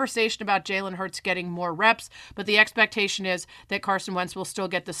of conversation about Jalen Hurts getting more reps, but the expectation is that Carson Wentz will still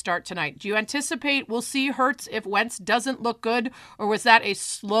get the start tonight. Do you anticipate we'll see Hurts if Wentz doesn't look good, or was that a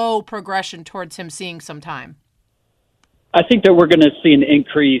slow progression towards him seeing some time? I think that we're going to see an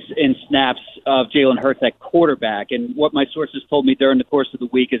increase in snaps of Jalen Hurts at quarterback. And what my sources told me during the course of the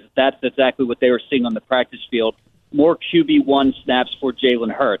week is that's exactly what they were seeing on the practice field. More QB1 snaps for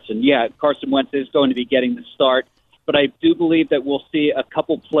Jalen Hurts. And, yeah, Carson Wentz is going to be getting the start. But I do believe that we'll see a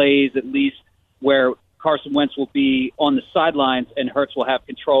couple plays at least where Carson Wentz will be on the sidelines and Hurts will have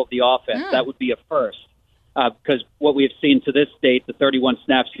control of the offense. That would be a first. Because what we have seen to this date, the 31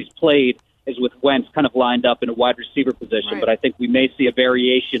 snaps he's played, is with Wentz kind of lined up in a wide receiver position. Right. But I think we may see a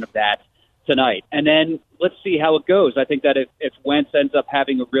variation of that tonight. And then let's see how it goes. I think that if Wentz ends up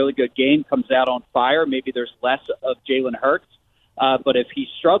having a really good game, comes out on fire, maybe there's less of Jalen Hurts. But if he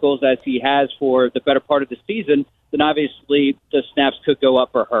struggles, as he has for the better part of the season, then obviously the snaps could go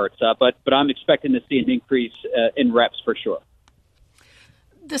up for Hurts. But I'm expecting to see an increase in reps for sure.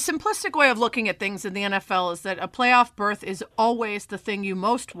 The simplistic way of looking at things in the NFL is that a playoff berth is always the thing you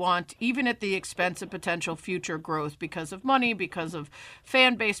most want, even at the expense of potential future growth because of money, because of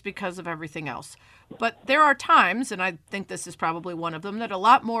fan base, because of everything else. But there are times, and I think this is probably one of them, that a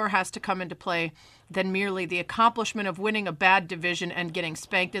lot more has to come into play than merely the accomplishment of winning a bad division and getting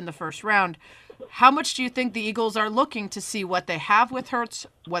spanked in the first round. How much do you think the Eagles are looking to see what they have with Hurts,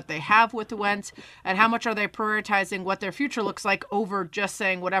 what they have with Wentz, and how much are they prioritizing what their future looks like over just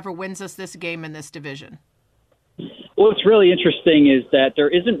saying whatever wins us this game in this division? Well, what's really interesting is that there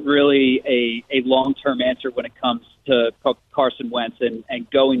isn't really a long-term answer when it comes to Carson Wentz and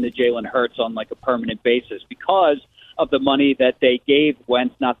going to Jalen Hurts on like a permanent basis because of the money that they gave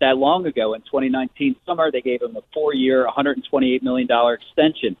Wentz not that long ago. In 2019 summer, they gave him a 4-year, $128 million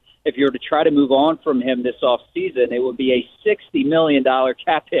extension. If you were to try to move on from him this offseason, it would be a $60 million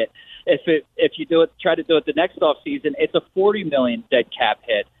cap hit. If you try to do it the next offseason, it's a $40 million dead cap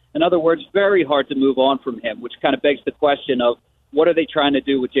hit. In other words, very hard to move on from him, which kind of begs the question of what are they trying to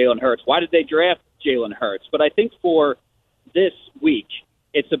do with Jalen Hurts? Why did they draft Jalen Hurts? But I think for this week,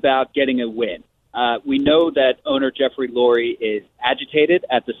 it's about getting a win. We know that owner Jeffrey Lurie is agitated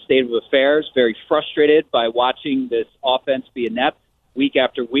at the state of affairs, very frustrated by watching this offense be inept week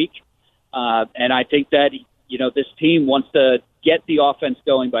after week. And I think that, this team wants to get the offense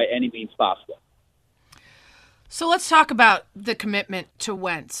going by any means possible. So let's talk about the commitment to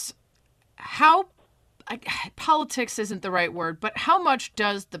Wentz. Politics isn't the right word, but how much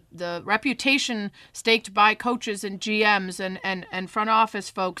does the reputation staked by coaches and GMs and front office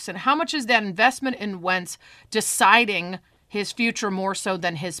folks, and how much is that investment in Wentz deciding his future more so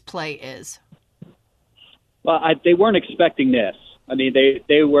than his play is? Well, they weren't expecting this. I mean,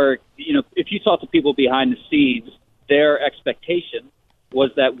 they were, if you talk to people behind the scenes, their expectation was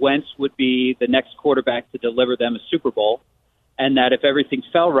that Wentz would be the next quarterback to deliver them a Super Bowl, and that if everything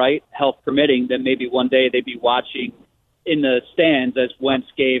fell right, health permitting, then maybe one day they'd be watching in the stands as Wentz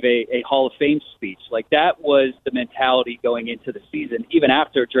gave a Hall of Fame speech. Like, that was the mentality going into the season, even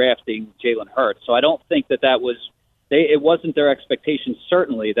after drafting Jalen Hurts. So I don't think that was it wasn't their expectation,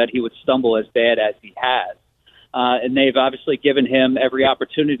 certainly, that he would stumble as bad as he has. And they've obviously given him every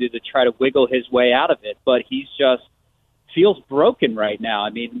opportunity to try to wiggle his way out of it, but he's just feels broken right now.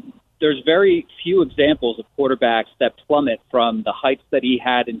 I mean, there's very few examples of quarterbacks that plummet from the heights that he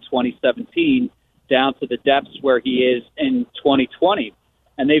had in 2017 down to the depths where he is in 2020.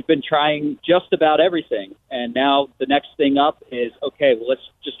 And they've been trying just about everything. And now the next thing up is, okay, well, let's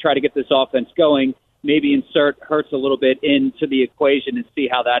just try to get this offense going, maybe insert Hurts a little bit into the equation and see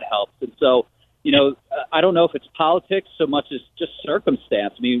how that helps. And so, I don't know if it's politics so much as just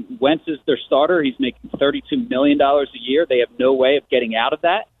circumstance. I mean, Wentz is their starter. He's making $32 million a year. They have no way of getting out of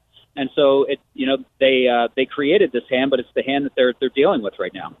that. And so, they created this hand, but it's the hand that they're dealing with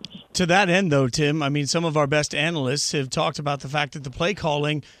right now. To that end, though, Tim, I mean, some of our best analysts have talked about the fact that the play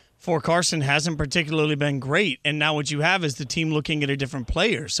calling for Carson hasn't particularly been great. And now what you have is the team looking at a different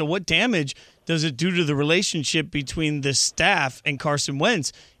player. So what damage does it do to the relationship between the staff and Carson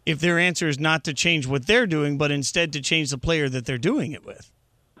Wentz if their answer is not to change what they're doing, but instead to change the player that they're doing it with?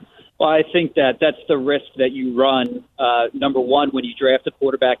 Well, I think that's the risk that you run, number one, when you draft a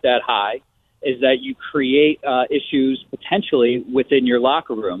quarterback that high, is that you create issues potentially within your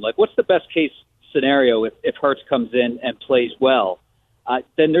locker room. Like, what's the best case scenario if Hurts comes in and plays well?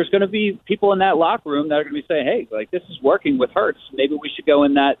 Then there's going to be people in that locker room that are going to be saying, hey, like, this is working with Hurts. Maybe we should go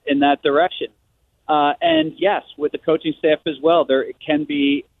in that direction. And yes, with the coaching staff as well, there can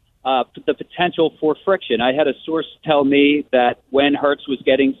be the potential for friction. I had a source tell me that when Hurts was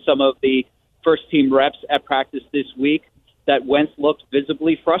getting some of the first-team reps at practice this week, that Wentz looked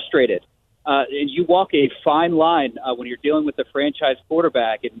visibly frustrated. And you walk a fine line when you're dealing with a franchise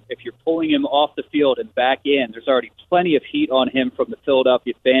quarterback, and if you're pulling him off the field and back in, there's already plenty of heat on him from the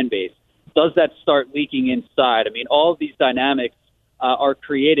Philadelphia fan base. Does that start leaking inside? I mean, all of these dynamics are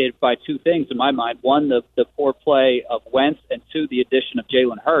created by two things in my mind. One, the poor play of Wentz, and two, the addition of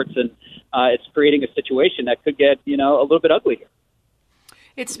Jalen Hurts. And it's creating a situation that could get, a little bit ugly here.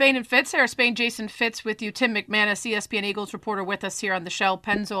 It's Spain and Fitz. Sarah Spain, Jason Fitz with you. Tim McManus, ESPN Eagles reporter, with us here on the Shell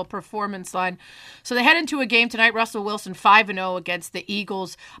Pennzoil Performance Line. So they head into a game tonight. Russell Wilson 5-0 against the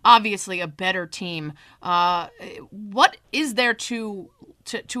Eagles. Obviously a better team. What is there to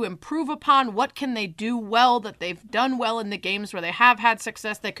improve upon? What can they do well that they've done well in the games where they have had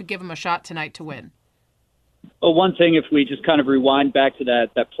success that could give them a shot tonight to win? Well, one thing, if we just kind of rewind back to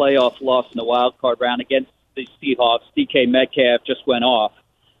that playoff loss in the wild card round against the Seahawks. DK Metcalf just went off.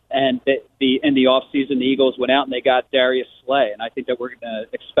 And in the offseason, the Eagles went out and they got Darius Slay. And I think that we're going to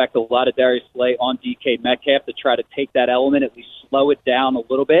expect a lot of Darius Slay on DK Metcalf to try to take that element, at least slow it down a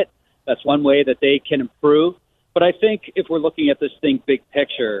little bit. That's one way that they can improve. But I think if we're looking at this thing big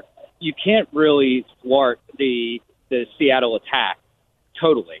picture, you can't really thwart the Seattle attack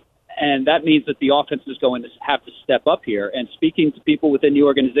totally. And that means that the offense is going to have to step up here. And speaking to people within the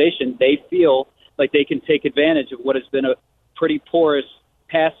organization, they feel like they can take advantage of what has been a pretty porous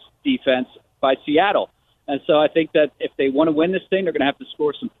pass defense by Seattle. And so I think that if they want to win this thing, they're going to have to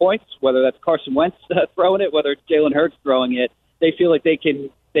score some points, whether that's Carson Wentz throwing it, whether it's Jalen Hurts throwing it. They feel like they can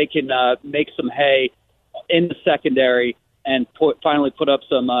make some hay in the secondary and finally put up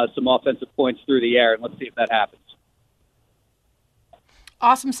some offensive points through the air. And let's see if that happens.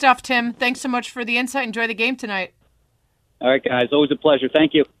 Awesome stuff, Tim. Thanks so much for the insight. Enjoy the game tonight. All right, guys. Always a pleasure.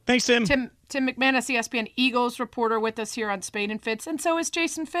 Thank you. Thanks, Tim. Tim McManus, ESPN Eagles reporter, with us here on Spain and Fitz, and so is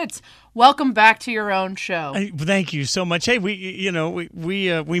Jason Fitz. Welcome back to your own show. Thank you so much. Hey,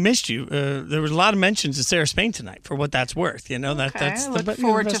 we missed you. There was a lot of mentions of Sarah Spain tonight, for what that's worth. That's I look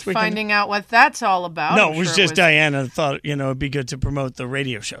forward to finding out what that's all about. No, it was just Diana thought it'd be good to promote the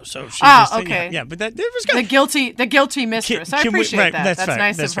radio show. So she okay. Yeah, but it was good. The guilty mistress. I appreciate that. That's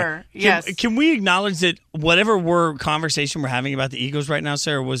nice of her. Yes. Can we acknowledge that whatever conversation we're having about the Eagles right now,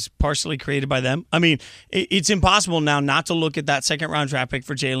 Sarah, was partially created by them? I mean, it's impossible now not to look at that second-round draft pick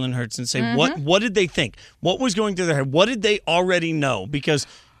for Jalen Hurts and say, what did they think? What was going through their head? What did they already know? Because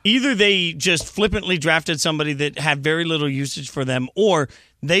either they just flippantly drafted somebody that had very little usage for them, or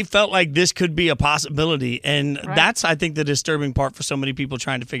they felt like this could be a possibility. And that's, I think, the disturbing part for so many people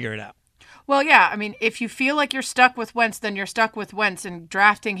trying to figure it out. Well, yeah. I mean, if you feel like you're stuck with Wentz, then you're stuck with Wentz, and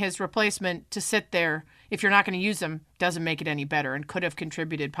drafting his replacement to sit there, if you're not going to use him, doesn't make it any better and could have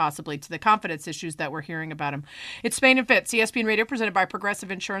contributed possibly to the confidence issues that we're hearing about him. It's Spain and Fitz, ESPN Radio, presented by Progressive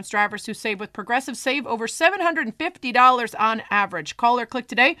Insurance. Drivers who save with Progressive save over $750 on average. Call or click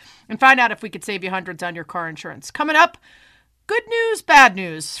today and find out if we could save you hundreds on your car insurance. Coming up, good news, bad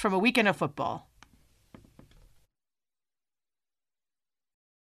news from a weekend of football.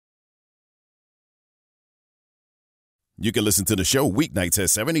 You can listen to the show weeknights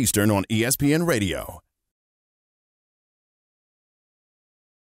at 7 Eastern on ESPN Radio.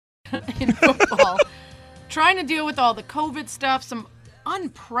 In football, trying to deal with all the COVID stuff, some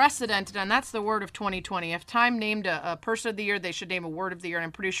unprecedented, and that's the word of 2020. If Time named a person of the year, they should name a word of the year, and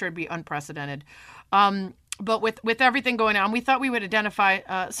I'm pretty sure it'd be unprecedented. But with everything going on, we thought we would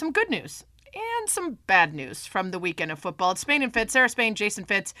identify some good news and some bad news from the weekend of football. It's Spain and Fitz, Sarah Spain, Jason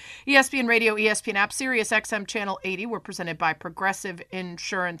Fitz, ESPN Radio, ESPN app, Sirius XM Channel 80. We're presented by Progressive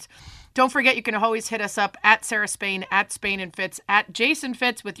Insurance. Don't forget, you can always hit us up at Sarah Spain, at Spain and Fitz, at Jason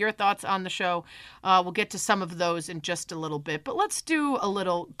Fitz with your thoughts on the show. We'll get to some of those in just a little bit. But let's do a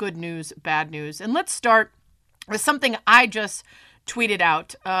little good news, bad news. And let's start with something I just tweeted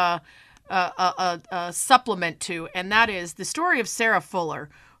out a supplement to, and that is the story of Sarah Fuller,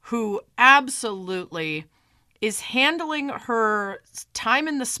 who absolutely is handling her time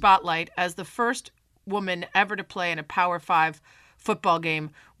in the spotlight as the first woman ever to play in a Power 5 football game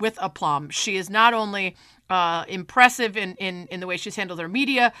with aplomb. She is not only impressive in the way she's handled her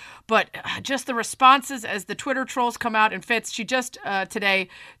media, but just the responses as the Twitter trolls come out. And Fitz, she just today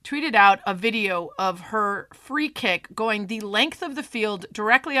tweeted out a video of her free kick going the length of the field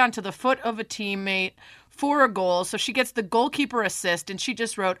directly onto the foot of a teammate for a goal. So she gets the goalkeeper assist, and she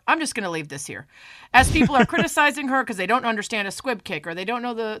just wrote, "I'm just going to leave this here." As people are criticizing her because they don't understand a squib kick, or they don't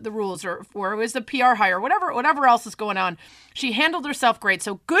know the rules, or it was the PR hire, whatever else is going on, she handled herself great.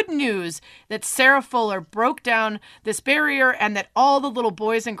 So good news that Sarah Fuller broke down this barrier, and that all the little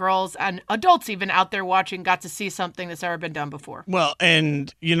boys and girls and adults even out there watching got to see something that's never been done before. Well,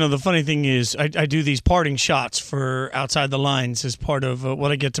 and the funny thing is I do these parting shots for Outside the Lines as part of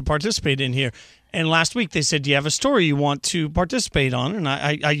what I get to participate in here. And last week they said, do you have a story you want to participate on? And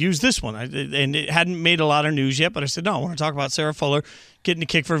I used this one. And it hadn't made a lot of news yet, but I said, no, I want to talk about Sarah Fuller getting a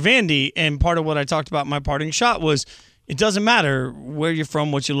kick for Vandy. And part of what I talked about in my parting shot was, it doesn't matter where you're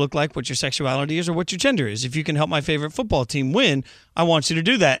from, what you look like, what your sexuality is, or what your gender is. If you can help my favorite football team win, I want you to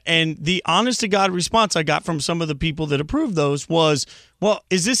do that. And the honest-to-God response I got from some of the people that approved those was, well,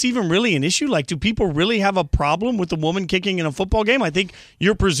 is this even really an issue? Like, do people really have a problem with a woman kicking in a football game? I think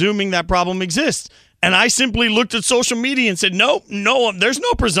you're presuming that problem exists. And I simply looked at social media and said, no, there's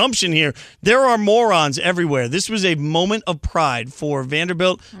no presumption here. There are morons everywhere. This was a moment of pride for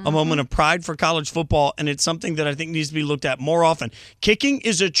Vanderbilt, a moment of pride for college football, and it's something that I think needs to be looked at more often. Kicking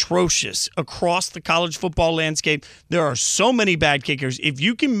is atrocious across the college football landscape. There are so many bad kickers. If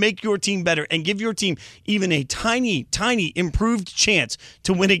you can make your team better and give your team even a tiny, tiny improved chance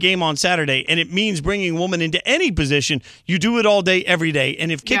to win a game on Saturday, and it means bringing a woman into any position, you do it all day, every day.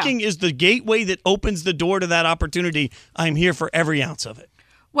 And if kicking is the gateway that opens the door to that opportunity, I'm here for every ounce of it.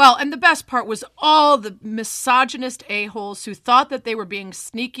 Well, and the best part was all the misogynist a-holes who thought that they were being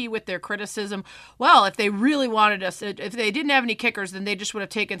sneaky with their criticism. Well, if they really wanted us, if they didn't have any kickers, then they just would have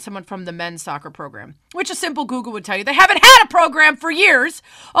taken someone from the men's soccer program, which a simple Google would tell you. They haven't had a program for years.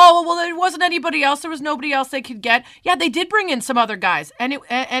 Oh, well, there wasn't anybody else. There was nobody else they could get. Yeah, they did bring in some other guys, and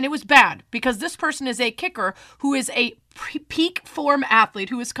it was bad because this person is a kicker who is a peak form athlete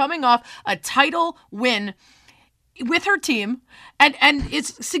who is coming off a title win with her team and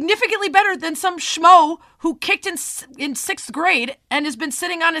is significantly better than some schmo who kicked in 6th grade and has been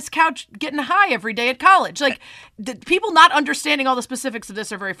sitting on his couch getting high every day at college. Like, the people not understanding all the specifics of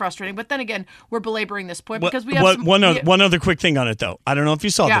this are very frustrating. But then again, we're belaboring this point because we have one other quick thing on it, though. I don't know if you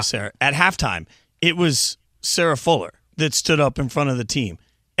saw this, Sarah. At halftime, it was Sarah Fuller that stood up in front of the team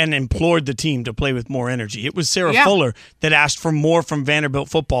and implored the team to play with more energy. It was Sarah Fuller that asked for more from Vanderbilt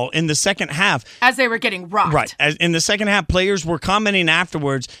football in the second half. As they were getting rocked. Right. In the second half, players were commenting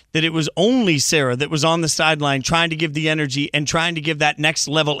afterwards that it was only Sarah that was on the sideline trying to give the energy and trying to give that next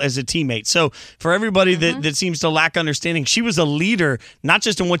level as a teammate. So for everybody that seems to lack understanding, she was a leader, not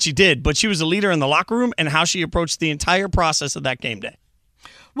just in what she did, but she was a leader in the locker room and how she approached the entire process of that game day.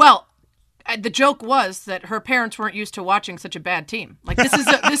 Well, the joke was that her parents weren't used to watching such a bad team. Like, this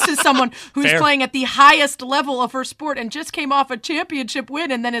is someone who's playing at the highest level of her sport and just came off a championship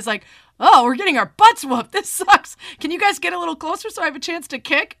win and then is like, oh, we're getting our butts whooped. This sucks. Can you guys get a little closer so I have a chance to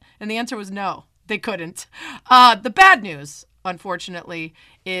kick? And the answer was no, they couldn't. The bad news, unfortunately,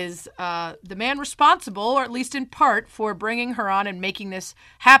 is the man responsible, or at least in part, for bringing her on and making this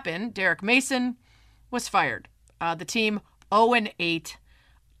happen, Derek Mason, was fired. The team 0-8.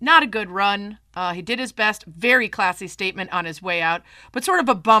 Not a good run. He did his best. Very classy statement on his way out, but sort of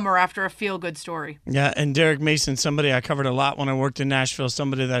a bummer after a feel-good story. Yeah, and Derek Mason, somebody I covered a lot when I worked in Nashville,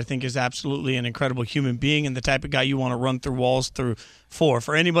 somebody that I think is absolutely an incredible human being and the type of guy you want to run through walls through for.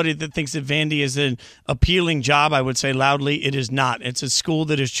 For anybody that thinks that Vandy is an appealing job, I would say loudly, it is not. It's a school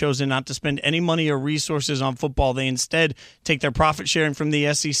that has chosen not to spend any money or resources on football. They instead take their profit sharing from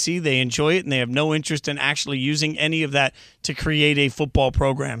the SEC. They enjoy it, and they have no interest in actually using any of that to create a football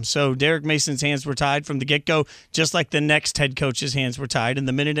program. So Derek Mason's hands were tied from the get-go, just like the next head coach's hands were tied. And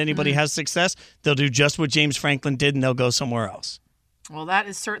the minute anybody has success, they'll do just what James Franklin did, and they'll go somewhere else. Well, that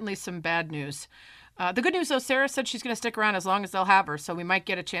is certainly some bad news. The good news, though, Sarah said she's going to stick around as long as they'll have her, so we might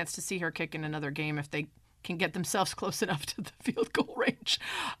get a chance to see her kick in another game if they can get themselves close enough to the field goal range.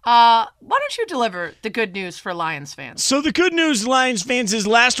 Why don't you deliver the good news for Lions fans? So the good news, Lions fans, is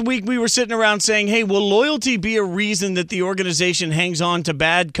last week we were sitting around saying, hey, will loyalty be a reason that the organization hangs on to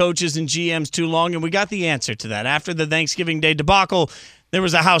bad coaches and GMs too long? And we got the answer to that. After the Thanksgiving Day debacle, there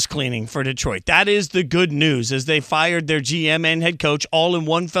was a house cleaning for Detroit. That is the good news, as they fired their GM and head coach all in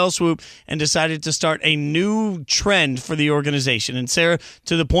one fell swoop and decided to start a new trend for the organization. And Sarah,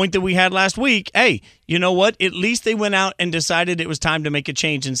 to the point that we had last week, hey, you know what? At least they went out and decided it was time to make a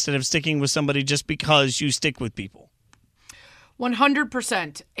change instead of sticking with somebody just because you stick with people.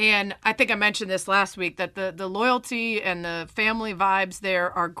 100%. And I think I mentioned this last week, that the loyalty and the family vibes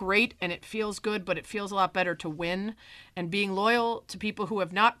there are great and it feels good, but it feels a lot better to win. And being loyal to people who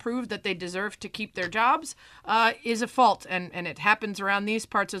have not proved that they deserve to keep their jobs is a fault. And it happens around these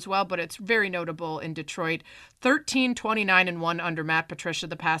parts as well, but it's very notable in Detroit. 13-29-1 under Matt Patricia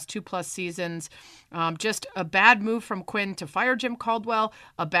the past 2+ seasons. Just a bad move from Quinn to fire Jim Caldwell,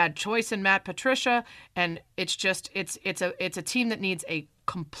 a bad choice in Matt Patricia, and it's a team that needs a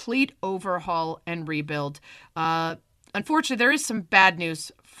complete overhaul and rebuild. Unfortunately, there is some bad news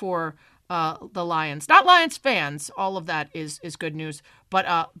for the Lions. Not Lions fans. All of that is good news.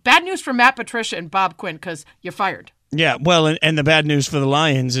 But bad news for Matt Patricia and Bob Quinn, because you're fired. Yeah, well, and the bad news for the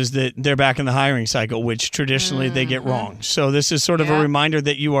Lions is that they're back in the hiring cycle, which traditionally they get wrong. So this is sort of a reminder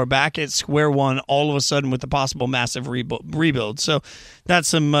that you are back at square one all of a sudden with a possible massive rebuild. So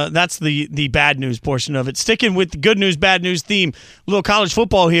that's the bad news portion of it. Sticking with the good news, bad news theme, a little college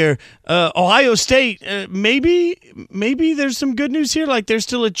football here. Ohio State, maybe there's some good news here. Like, there's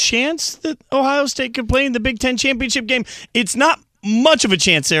still a chance that Ohio State could play in the Big Ten championship game. It's not much of a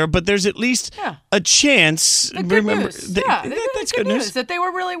chance there, but there's at least a chance. Good news. That's good news. That they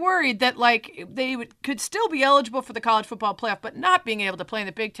were really worried that they could still be eligible for the college football playoff, but not being able to play in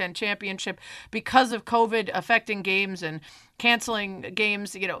the Big Ten championship because of COVID affecting games and canceling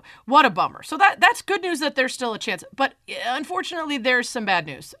games. What a bummer. So that's good news that there's still a chance. But unfortunately, there's some bad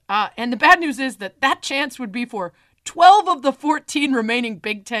news. And the bad news is that chance would be for 12 of the 14 remaining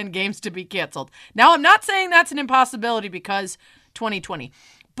Big Ten games to be canceled. Now, I'm not saying that's an impossibility because 2020,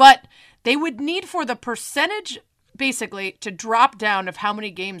 but they would need for the percentage basically to drop down of how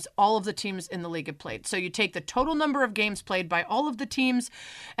many games all of the teams in the league have played. So you take the total number of games played by all of the teams,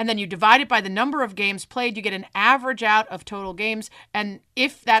 and then you divide it by the number of games played. You get an average out of total games. And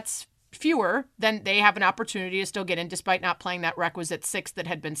if that's fewer, then they have an opportunity to still get in despite not playing that requisite 6 that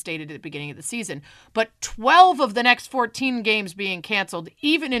had been stated at the beginning of the season. But 12 of the next 14 games being canceled,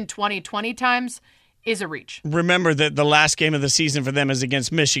 even in 2020 times, is a reach. Remember that the last game of the season for them is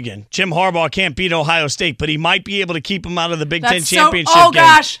against Michigan. Jim Harbaugh can't beat Ohio State, but he might be able to keep them out of the Big Ten championship game.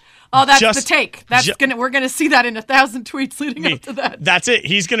 Gosh. Oh, that's the take. We're gonna see that in 1,000 tweets leading up to that. That's it.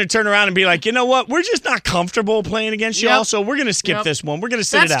 He's gonna turn around and be like, you know what? We're just not comfortable playing against y'all, so we're gonna skip this one. We're gonna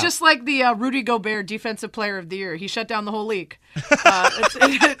sit it out. That's just like the Rudy Gobert Defensive Player of the Year. He shut down the whole league.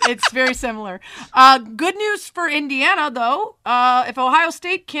 It's very similar. Good news for Indiana, though. If Ohio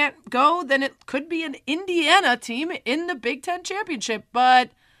State can't go, then it could be an Indiana team in the Big Ten championship, but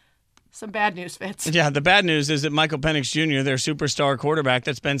some bad news, Fitz. Yeah, the bad news is that Michael Penix Jr., their superstar quarterback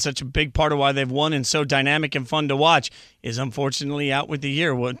that's been such a big part of why they've won and so dynamic and fun to watch, is unfortunately out with the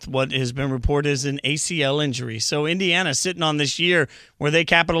year. What has been reported is an ACL injury. So Indiana sitting on this year where they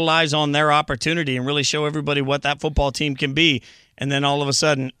capitalize on their opportunity and really show everybody what that football team can be. And then all of a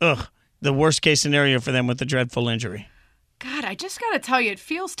sudden, the worst case scenario for them with the dreadful injury. God, I just got to tell you, it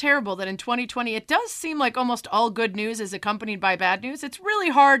feels terrible that in 2020, it does seem like almost all good news is accompanied by bad news. It's really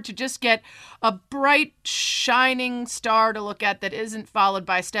hard to just get a bright, shining star to look at that isn't followed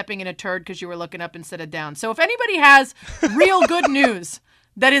by stepping in a turd because you were looking up instead of down. So if anybody has real good news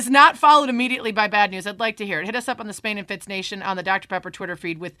that is not followed immediately by bad news, I'd like to hear it. Hit us up on the Spain and Fitz Nation on the Dr. Pepper Twitter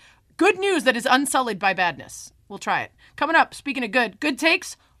feed with good news that is unsullied by badness. We'll try it. Coming up, speaking of good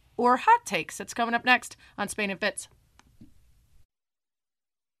takes or hot takes, it's coming up next on Spain and Fitz.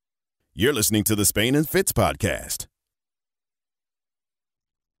 You're listening to the Spain and Fitz podcast.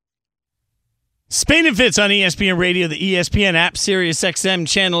 Spain and Fitz on ESPN Radio, the ESPN app, Sirius XM,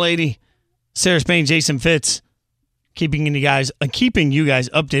 Channel 80. Sarah Spain, Jason Fitz, keeping you guys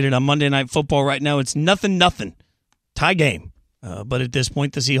updated on Monday Night Football right now. It's 0-0, tie game. But at this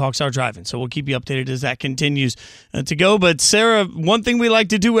point, the Seahawks are driving, so we'll keep you updated as that continues to go. But Sarah, one thing we like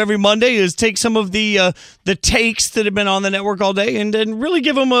to do every Monday is take some of the takes that have been on the network all day and really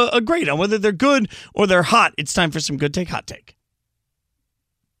give them a grade on whether they're good or they're hot. It's time for some good take, hot take.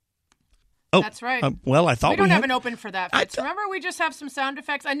 Oh, that's right. Well, I thought we don't have an open for that. Remember, we just have some sound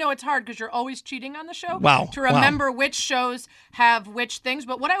effects. I know it's hard because you're always cheating on the show. Wow. To remember which shows have which things.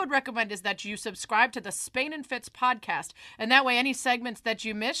 But what I would recommend is that you subscribe to the Spain and Fitz podcast, and that way, any segments that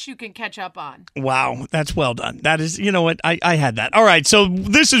you miss, you can catch up on. Wow, that's well done. That is, you know what? I had that. All right, so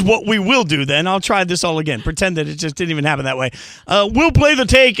this is what we will do then. I'll try this all again. Pretend that it just didn't even happen that way. We'll play the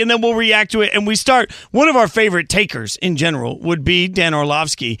take, and then we'll react to it. And we start. One of our favorite takers in general would be Dan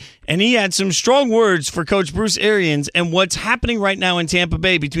Orlovsky. And he had some strong words for Coach Bruce Arians and what's happening right now in Tampa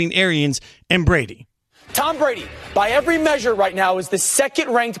Bay between Arians and Brady. Tom Brady, by every measure right now, is the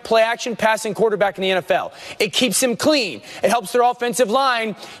second-ranked play-action passing quarterback in the NFL. It keeps him clean. It helps their offensive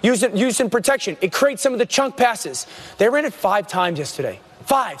line use in protection. It creates some of the chunk passes. They ran it 5 times yesterday.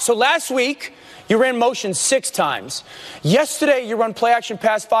 5. So last week, you ran motion 6 times. Yesterday, you run play-action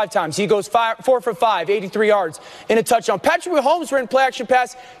pass 5 times. He goes 4 for 5, 83 yards, in a touchdown. Patrick Mahomes ran play-action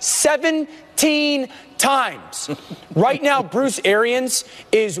pass 17 times. Right now, Bruce Arians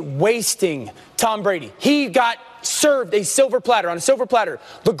is wasting Tom Brady. He got served on a silver platter,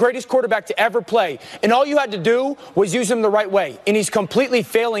 the greatest quarterback to ever play. And all you had to do was use him the right way. And he's completely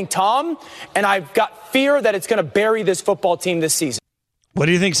failing Tom, and I've got fear that it's going to bury this football team this season. What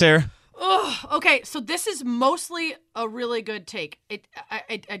do you think, Sarah? Okay, so this is mostly a really good take.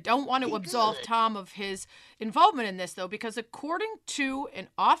 I don't want to absolve Tom of his involvement in this, though, because according to an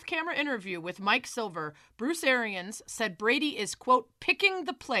off-camera interview with Mike Silver, Bruce Arians said Brady is, quote, picking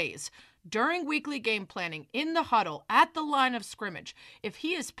the plays during weekly game planning, in the huddle, at the line of scrimmage. If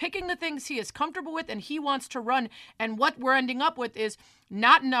he is picking the things he is comfortable with and he wants to run, and what we're ending up with is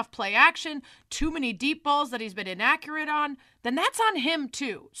not enough play action, too many deep balls that he's been inaccurate on, then that's on him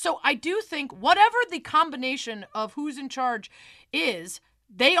too. So I do think whatever the combination of who's in charge is,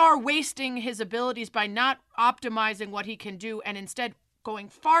 they are wasting his abilities by not optimizing what he can do and instead going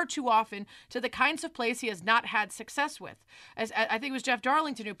far too often to the kinds of plays he has not had success with. As I think it was Jeff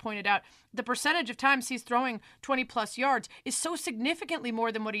Darlington who pointed out, the percentage of times he's throwing 20-plus yards is so significantly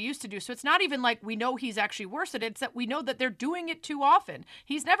more than what he used to do. So it's not even like we know he's actually worse at it. It's that we know that they're doing it too often.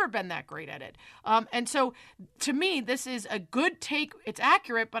 He's never been that great at it. And so to me, this is a good take. It's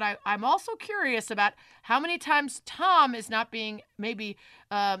accurate, but I'm also curious about how many times Tom is not being maybe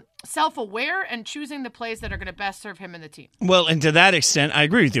self-aware and choosing the plays that are going to best serve him and the team. Well, and to that extent, I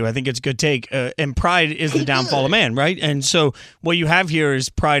agree with you. I think it's a good take. And pride is the downfall of man, right? And so what you have here is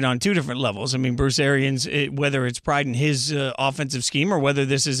pride on two different levels. I mean, Bruce Arians, whether it's pride in his offensive scheme or whether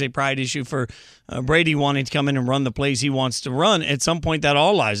this is a pride issue for Brady wanting to come in and run the plays he wants to run, at some point that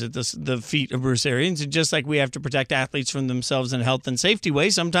all lies at the feet of Bruce Arians. And just like we have to protect athletes from themselves in a health and safety way,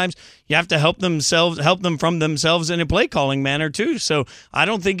 sometimes you have to help them from themselves in a play calling manner too. So I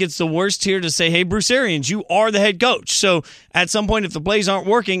don't think it's the worst here to say, hey, Bruce Arians, you are the head coach. So at some point, if the plays aren't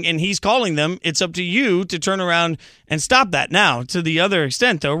working and he's calling them, it's up to you to turn around and stop that. Now, to the other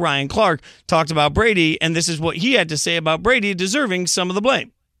extent, though, Ryan Clark talked about Brady, and this is what he had to say about Brady deserving some of the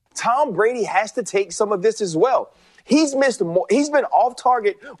blame. Tom Brady has to take some of this as well. He's missed more. He's been off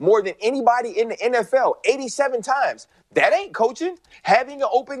target more than anybody in the NFL, 87 times. That ain't coaching. Having an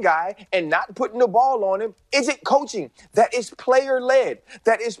open guy and not putting the ball on him isn't coaching. That is player-led.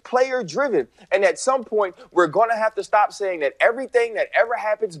 That is player-driven. And at some point, we're going to have to stop saying that everything that ever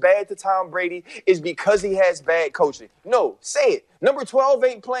happens bad to Tom Brady is because he has bad coaching. No, say it. Number 12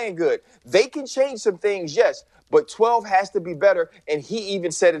 ain't playing good. They can change some things, yes, but 12 has to be better, and he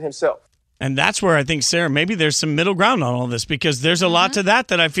even said it himself. And that's where I think, Sarah, maybe there's some middle ground on all this because there's a lot to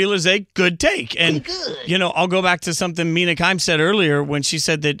that I feel is a good take. And, you know, I'll go back to something Mina Kimes said earlier when she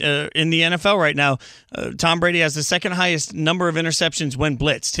said that in the NFL right now, Tom Brady has the second highest number of interceptions when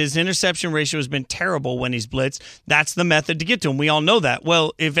blitzed. His interception ratio has been terrible when he's blitzed. That's the method to get to him. We all know that.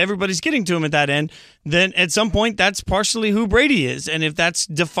 Well, if everybody's getting to him at that end, then at some point that's partially who Brady is. And if that's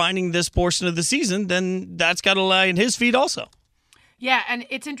defining this portion of the season, then that's got to lie in his feet also. Yeah, and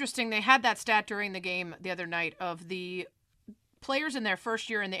it's interesting. They had that stat during the game the other night of the players in their first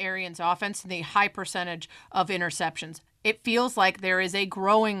year in the Arians offense and the high percentage of interceptions. It feels like there is a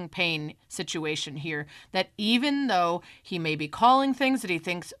growing pain situation here, that even though he may be calling things that he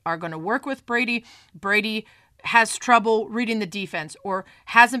thinks are going to work with Brady, Brady has trouble reading the defense or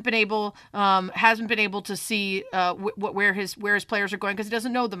hasn't been able to see where his players are going because he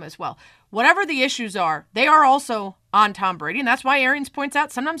doesn't know them as well. Whatever the issues are, they are also on Tom Brady, and that's why Arians points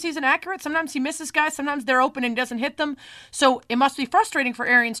out sometimes he's inaccurate, sometimes he misses guys, sometimes they're open and he doesn't hit them. So it must be frustrating for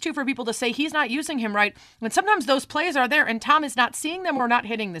Arians, too, for people to say he's not using him right, when sometimes those plays are there and Tom is not seeing them or not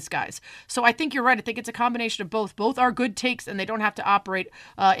hitting these guys. So I think you're right. I think it's a combination of both. Both are good takes, and they don't have to operate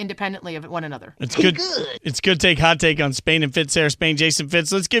independently of one another. It's good. It's good take, hot take on Spain and Fitz, Sarah Spain, Jason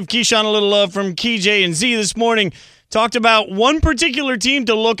Fitz. Let's give Keyshawn a little love from Key, J, and Z this morning. Talked about one particular team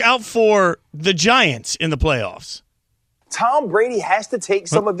to look out for, the Giants in the playoffs. Tom Brady has to take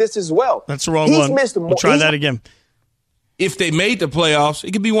some of this as well. That's the wrong one. We'll try that again. If they made the playoffs,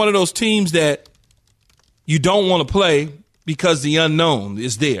 it could be one of those teams that you don't want to play because the unknown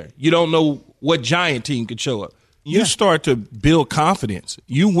is there. You don't know what Giant team could show up. You start to build confidence.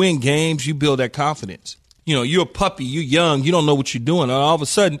 You win games, you build that confidence. You know, you're a puppy, you're young, you don't know what you're doing. And all of a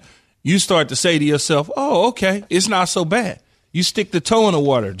sudden, you start to say to yourself, oh, okay, it's not so bad. You stick the toe in the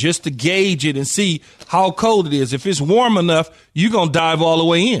water just to gauge it and see how cold it is. If it's warm enough, you're going to dive all the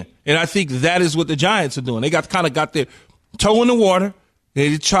way in. And I think that is what the Giants are doing. They got their toe in the water.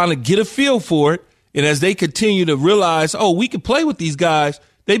 They're trying to get a feel for it. And as they continue to realize, oh, we can play with these guys,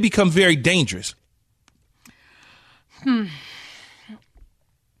 they become very dangerous. I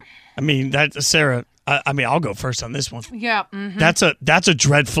mean, Sarah, I'll go first on this one. Yeah. Mm-hmm. That's a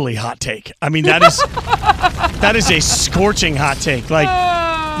dreadfully hot take. I mean, that is a scorching hot take.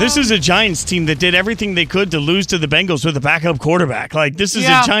 Like, this is a Giants team that did everything they could to lose to the Bengals with a backup quarterback. Like, this is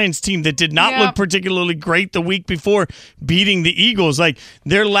a Giants team that did not look particularly great the week before beating the Eagles. Like,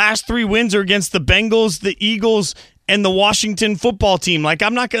 their last 3 wins are against the Bengals, the Eagles, and the Washington football team. Like,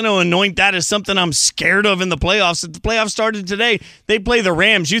 I'm not going to anoint that as something I'm scared of in the playoffs. If the playoffs started today, they play the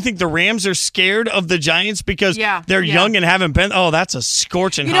Rams. You think the Rams are scared of the Giants because they're young and haven't been? Oh, that's a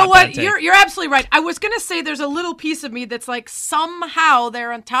scorching hot. You know what? You're absolutely right. I was going to say there's a little piece of me that's like somehow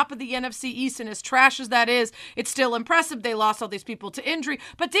they're on top of the NFC East, and as trash as that is, it's still impressive. They lost all these people to injury.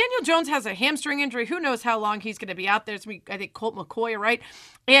 But Daniel Jones has a hamstring injury. Who knows how long he's going to be out there. I think Colt McCoy, right?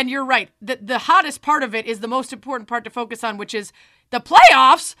 And you're right. The hottest part of it is the most important part to focus on, which is the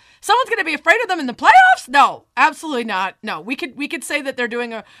playoffs. Someone's going to be afraid of them in the playoffs? No, absolutely not. No, we could say that they're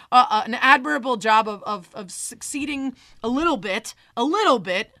doing an admirable job of succeeding a little bit,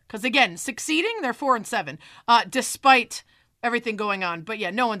 because again, succeeding, they're 4-7, despite everything going on. But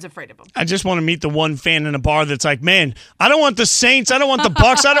yeah, no one's afraid of them. I just want to meet the one fan in a bar that's like, man, I don't want the Saints, I don't want the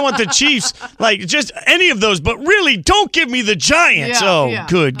Bucks, I don't want the Chiefs, like just any of those, but really don't give me the Giants.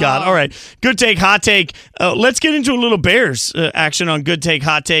 Good God. All right, good take, hot take. Let's get into a little Bears action on good take,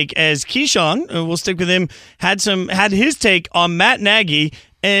 hot take, as Keyshawn, we'll stick with him, had his take on Matt Nagy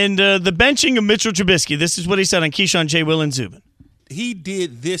and the benching of Mitchell Trubisky. This is what he said on Keyshawn, J. Will, and Zubin. He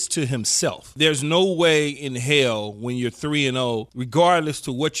did this to himself. There's no way in hell when you're 3-0, regardless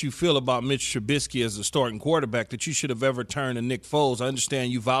to what you feel about Mitch Trubisky as a starting quarterback, that you should have ever turned to Nick Foles. I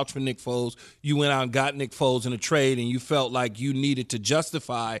understand you vouched for Nick Foles. You went out and got Nick Foles in a trade, and you felt like you needed to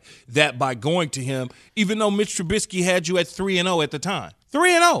justify that by going to him, even though Mitch Trubisky had you at 3-0 at the time.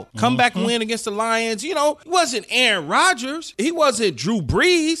 3-0. Come back and win against the Lions. You know, it wasn't Aaron Rodgers. He wasn't Drew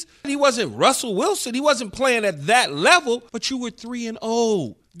Brees. He wasn't Russell Wilson. He wasn't playing at that level, but you were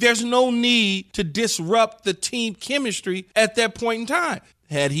 3-0. There's no need to disrupt the team chemistry at that point in time.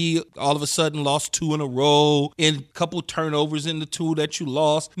 Had he all of a sudden lost 2 in a row and a couple turnovers in the 2 that you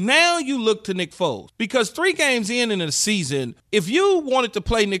lost, now you look to Nick Foles. Because 3 games in the season, if you wanted to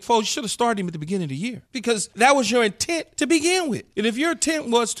play Nick Foles, you should have started him at the beginning of the year. Because that was your intent to begin with. And if your intent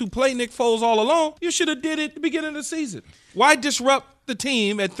was to play Nick Foles all along, you should have did it at the beginning of the season. Why disrupt the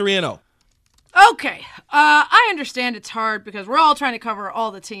team at 3-0? Okay, I understand it's hard because we're all trying to cover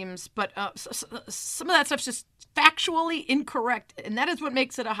all the teams, but some of that stuff's just factually incorrect, and that is what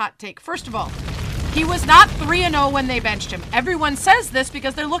makes it a hot take. First of all, he was not 3-0 when they benched him. Everyone says this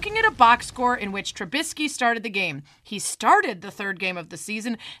because they're looking at a box score in which Trubisky started the game. He started the 3rd game of the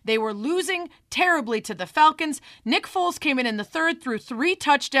season. They were losing terribly to the Falcons. Nick Foles came in the 3rd, threw 3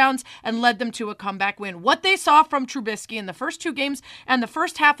 touchdowns, and led them to a comeback win. What they saw from Trubisky in the first 2 games and the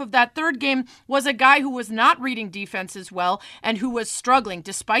first half of that 3rd game was a guy who was not reading defenses well and who was struggling,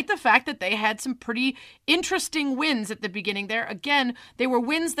 despite the fact that they had some pretty interesting wins at the beginning there. Again, they were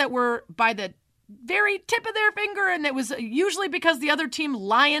wins that were by the very tip of their finger, and it was usually because the other team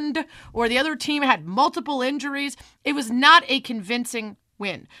lioned or the other team had multiple injuries. It was not a convincing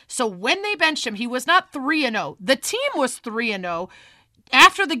win. So when they benched him, he was not 3-0. The team was 3-0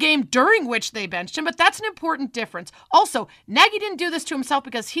 after the game during which they benched him, but that's an important difference. Also, Nagy didn't do this to himself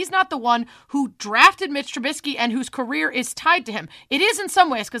because he's not the one who drafted Mitch Trubisky and whose career is tied to him. It is in some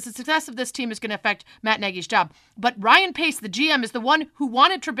ways because the success of this team is going to affect Matt Nagy's job. But Ryan Pace, the GM, is the one who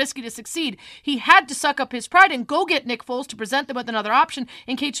wanted Trubisky to succeed. He had to suck up his pride and go get Nick Foles to present them with another option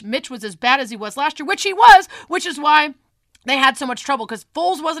in case Mitch was as bad as he was last year, which he was, which is why they had so much trouble because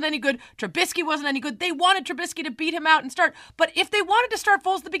Foles wasn't any good. Trubisky wasn't any good. They wanted Trubisky to beat him out and start. But if they wanted to start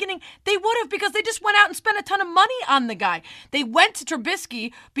Foles at the beginning, they would have because they just went out and spent a ton of money on the guy. They went to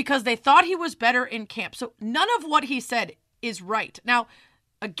Trubisky because they thought he was better in camp. So none of what he said is right. Now,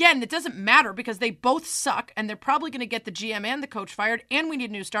 again, it doesn't matter because they both suck and they're probably going to get the GM and the coach fired and we need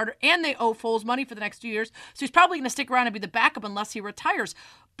a new starter and they owe Foles money for the next 2 years. So he's probably going to stick around and be the backup unless he retires.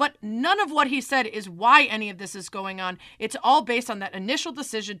 But none of what he said is why any of this is going on. It's all based on that initial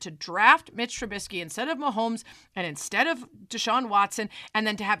decision to draft Mitch Trubisky instead of Mahomes and instead of Deshaun Watson, and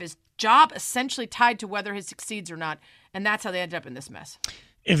then to have his job essentially tied to whether he succeeds or not. And that's how they ended up in this mess.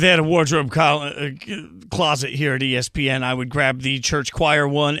 If they had a wardrobe closet here at ESPN, I would grab the church choir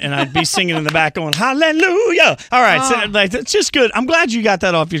one, and I'd be singing in the back going, hallelujah. All right, so, that's just good. I'm glad you got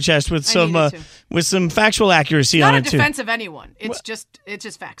that off your chest with some factual accuracy on it, too. Not a defense of anyone. It's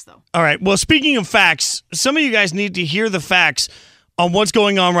just facts, though. All right, well, speaking of facts, some of you guys need to hear the facts on what's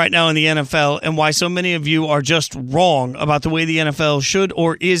going on right now in the NFL and why so many of you are just wrong about the way the NFL should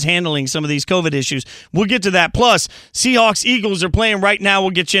or is handling some of these COVID issues. We'll get to that. Plus, Seahawks, Eagles are playing right now.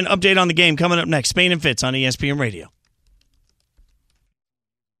 We'll get you an update on the game coming up next. Spain and Fitz on ESPN Radio.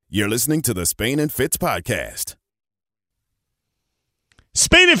 You're listening to the Spain and Fitz podcast.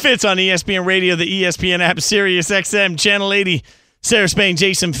 Spain and Fitz on ESPN Radio, the ESPN app, Sirius XM, Channel 80. Sarah Spain,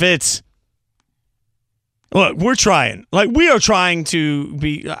 Jason Fitz. Look, we're trying. We are trying to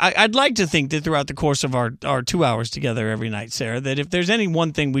be. I'd like to think that throughout the course of our 2 hours together every night, Sarah, that if there's any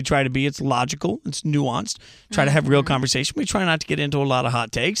one thing we try to be, it's logical, it's nuanced, try to have real conversation. We try not to get into a lot of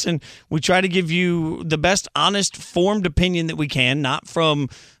hot takes, and we try to give you the best honest, formed opinion that we can, not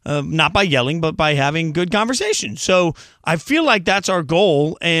by yelling, but by having good conversation. So I feel like that's our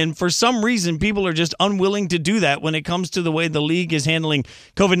goal, and for some reason, people are just unwilling to do that when it comes to the way the league is handling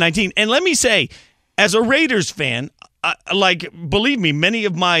COVID-19. And let me say, as a Raiders fan, believe me, many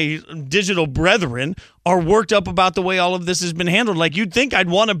of my digital brethren are worked up about the way all of this has been handled. Like, you'd think I'd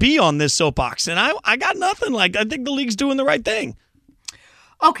want to be on this soapbox, and I got nothing. Like, I think the league's doing the right thing.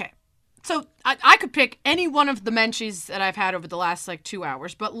 Okay. So I could pick any one of the Menschies that I've had over the last 2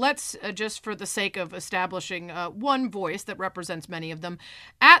 hours, but let's just for the sake of establishing one voice that represents many of them,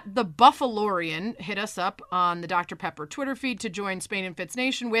 at the Buffalorian hit us up on the Dr. Pepper Twitter feed to join Spain and Fitz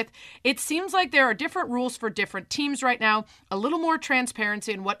Nation with, it seems like there are different rules for different teams right now. A little more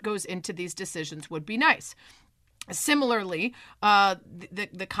transparency in what goes into these decisions would be nice. Similarly,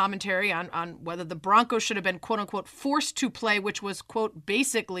 the commentary on whether the Broncos should have been, quote unquote, forced to play, which was, quote,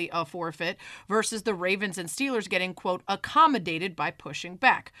 basically a forfeit, versus the Ravens and Steelers getting, quote, accommodated by pushing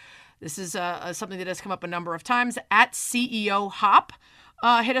back. This is something that has come up a number of times. At CEO Hop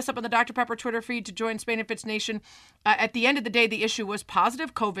hit us up on the Dr. Pepper Twitter feed to join Spain and Fitz Nation. At the end of the day, the issue was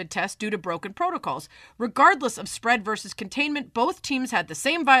positive COVID tests due to broken protocols. Regardless of spread versus containment, both teams had the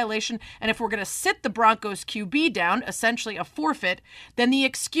same violation, and if we're going to sit the Broncos QB down, essentially a forfeit, then the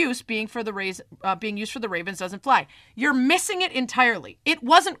excuse being used for the Ravens doesn't fly. You're missing it entirely. It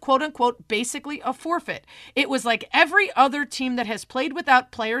wasn't, quote unquote, basically a forfeit. It was like every other team that has played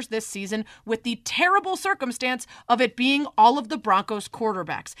without players this season, with the terrible circumstance of it being all of the Broncos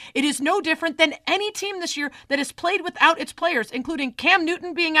quarterbacks. It is no different than any team this year that has played without its players, including Cam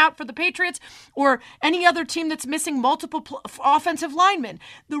Newton being out for the Patriots or any other team that's missing multiple offensive linemen.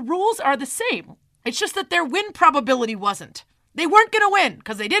 The rules are the same. It's just that their win probability wasn't. They weren't going to win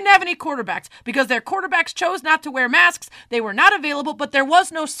because they didn't have any quarterbacks, because their quarterbacks chose not to wear masks. They were not available, but there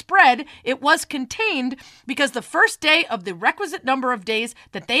was no spread. It was contained because the first day of the requisite number of days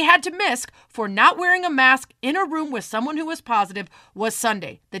that they had to miss for not wearing a mask in a room with someone who was positive was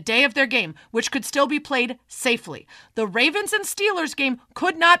Sunday, the day of their game, which could still be played safely. The Ravens and Steelers game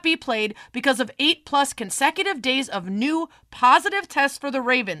could not be played because of 8+ consecutive days of new positive tests for the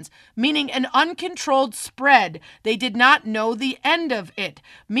Ravens, meaning an uncontrolled spread. They did not know the end of it,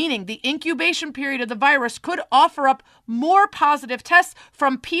 meaning the incubation period of the virus could offer up more positive tests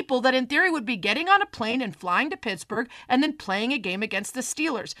from people that in theory would be getting on a plane and flying to Pittsburgh and then playing a game against the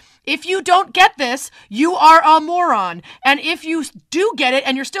Steelers. If you don't get this, you are a moron. And if you do get it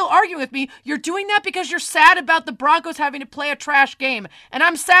and you're still arguing with me, you're doing that because you're sad about the Broncos having to play a trash game. And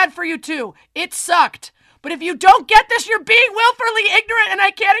I'm sad for you too. It sucked. But if you don't get this, you're being willfully ignorant, and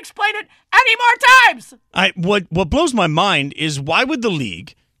I can't explain it any more times. What blows my mind is, why would the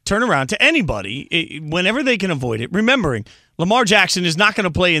league turn around to anybody whenever they can avoid it, remembering Lamar Jackson is not going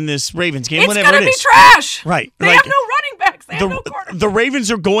to play in this Ravens game whenever it is. It's going to be trash. Right. They have no running backs. They have no quarterbacks. The Ravens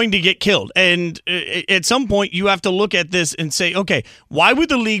are going to get killed. And at some point, you have to look at this and say, okay, why would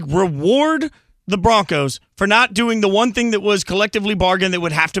the league reward the Broncos for not doing the one thing that was collectively bargained that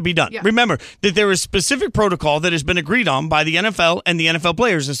would have to be done? Yeah. Remember that there is specific protocol that has been agreed on by the NFL and the NFL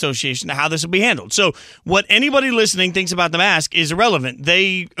Players Association to how this will be handled. So what anybody listening thinks about the mask is irrelevant.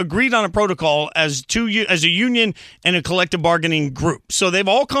 They agreed on a protocol as a union and a collective bargaining group. So they've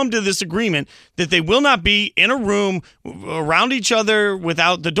all come to this agreement that they will not be in a room around each other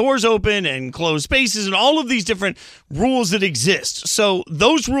without the doors open and closed spaces and all of these different rules that exist. So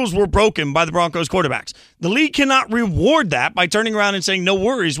those rules were broken by the Broncos quarterbacks. The league cannot reward that by turning around and saying, no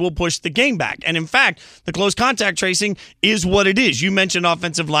worries, we'll push the game back. And in fact, the close contact tracing is what it is. You mentioned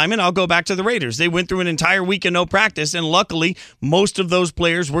offensive linemen. I'll go back to the Raiders. They went through an entire week of no practice, and luckily, most of those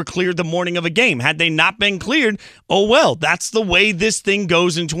players were cleared the morning of a game. Had they not been cleared, oh well, that's the way this thing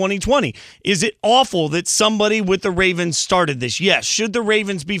goes in 2020. Is it awful that somebody with the Ravens started this? Yes. Should the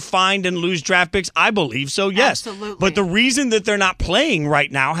Ravens be fined and lose draft picks? I believe so, yes. Absolutely. But the reason that they're not playing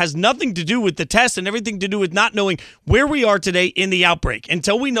right now has nothing to do with the test and everything to do with not knowing where we are today in the outbreak.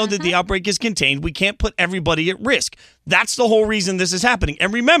 Until we know that the outbreak is contained, we can't put everybody at risk. That's the whole reason this is happening.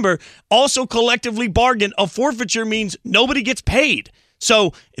 And remember, also collectively bargain, a forfeiture means nobody gets paid.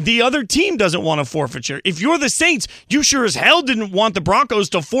 So the other team doesn't want a forfeiture. If you're the Saints, you sure as hell didn't want the Broncos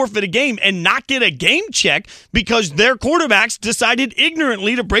to forfeit a game and not get a game check because their quarterbacks decided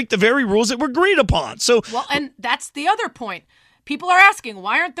ignorantly to break the very rules that were agreed upon. So, well, and that's the other point. People are asking,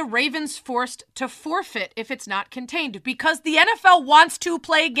 why aren't the Ravens forced to forfeit if it's not contained? Because the NFL wants to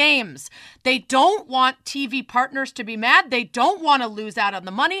play games. They don't want TV partners to be mad. They don't want to lose out on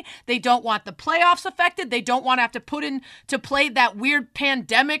the money. They don't want the playoffs affected. They don't want to have to put in to play that weird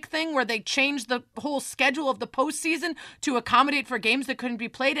pandemic thing where they changed the whole schedule of the postseason to accommodate for games that couldn't be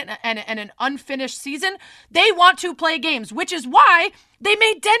played and an unfinished season. They want to play games, which is why They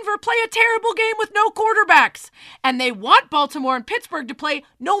made Denver play a terrible game with no quarterbacks. And they want Baltimore and Pittsburgh to play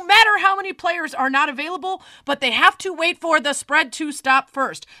no matter how many players are not available, but they have to wait for the spread to stop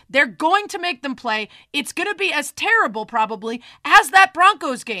first. They're going to make them play. It's going to be as terrible, probably, as that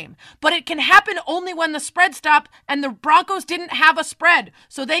Broncos game. But it can happen only when the spread stopped, and the Broncos didn't have a spread.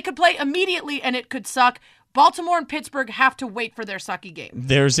 So they could play immediately, and it could suck. Baltimore and Pittsburgh have to wait for their sucky game.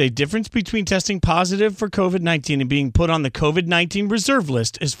 There's a difference between testing positive for COVID-19 and being put on the COVID-19 reserve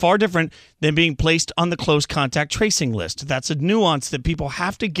list is far different than being placed on the close contact tracing list. That's a nuance that people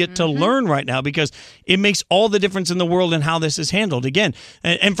have to get to learn right now because it makes all the difference in the world in how this is handled. Again,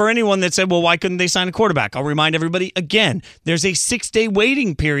 and for anyone that said, well, why couldn't they sign a quarterback? I'll remind everybody again, there's a 6-day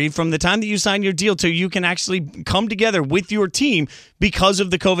waiting period from the time that you sign your deal till you can actually come together with your team because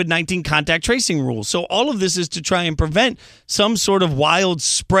of the COVID-19 contact tracing rules. So all of this is to try and prevent some sort of wild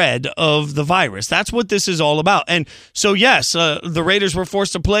spread of the virus. That's what this is all about. And so, yes, the Raiders were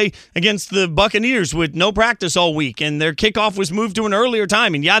forced to play against the Buccaneers with no practice all week, and their kickoff was moved to an earlier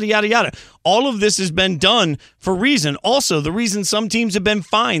time, and yada, yada, yada. All of this has been done for reason. Also, the reason some teams have been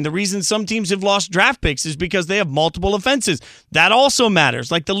fined, the reason some teams have lost draft picks is because they have multiple offenses. That also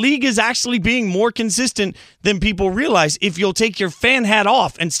matters. Like, the league is actually being more consistent than people realize if you'll take your fan hat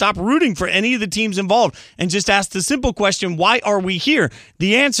off and stop rooting for any of the teams involved and just ask the simple question, why are we here?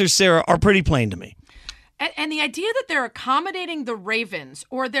 The answers, Sarah, are pretty plain to me. And the idea that they're accommodating the Ravens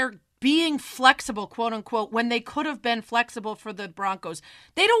or they're being flexible, quote unquote, when they could have been flexible for the Broncos.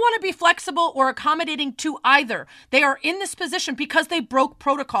 They don't want to be flexible or accommodating to either. They are in this position because they broke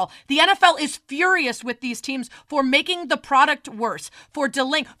protocol. The NFL is furious with these teams for making the product worse, for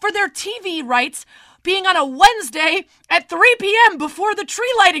delaying, for their TV rights being on a Wednesday at 3 p.m. before the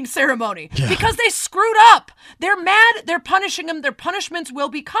tree lighting ceremony because they screwed up. They're mad. They're punishing them. Their punishments will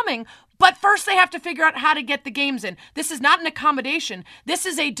be coming. But first they have to figure out how to get the games in. This is not an accommodation. This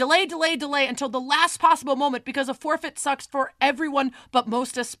is a delay until the last possible moment because a forfeit sucks for everyone, but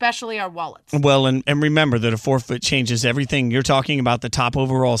most especially our wallets. Well, and remember that a forfeit changes everything. You're talking about the top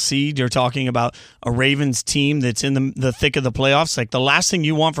overall seed. You're talking about a Ravens team that's in the thick of the playoffs. Like, the last thing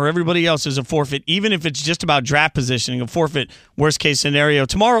you want for everybody else is a forfeit, even if it's just about draft positioning, a forfeit, worst case scenario.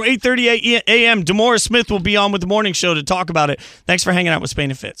 Tomorrow, 8:30 a.m., DeMaurice Smith will be on with the morning show to talk about it. Thanks for hanging out with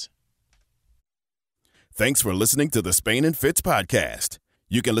Spain and Fitz. Thanks for listening to the Spain and Fitz podcast.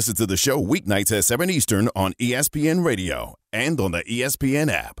 You can listen to the show weeknights at 7 Eastern on ESPN Radio and on the ESPN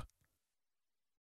app.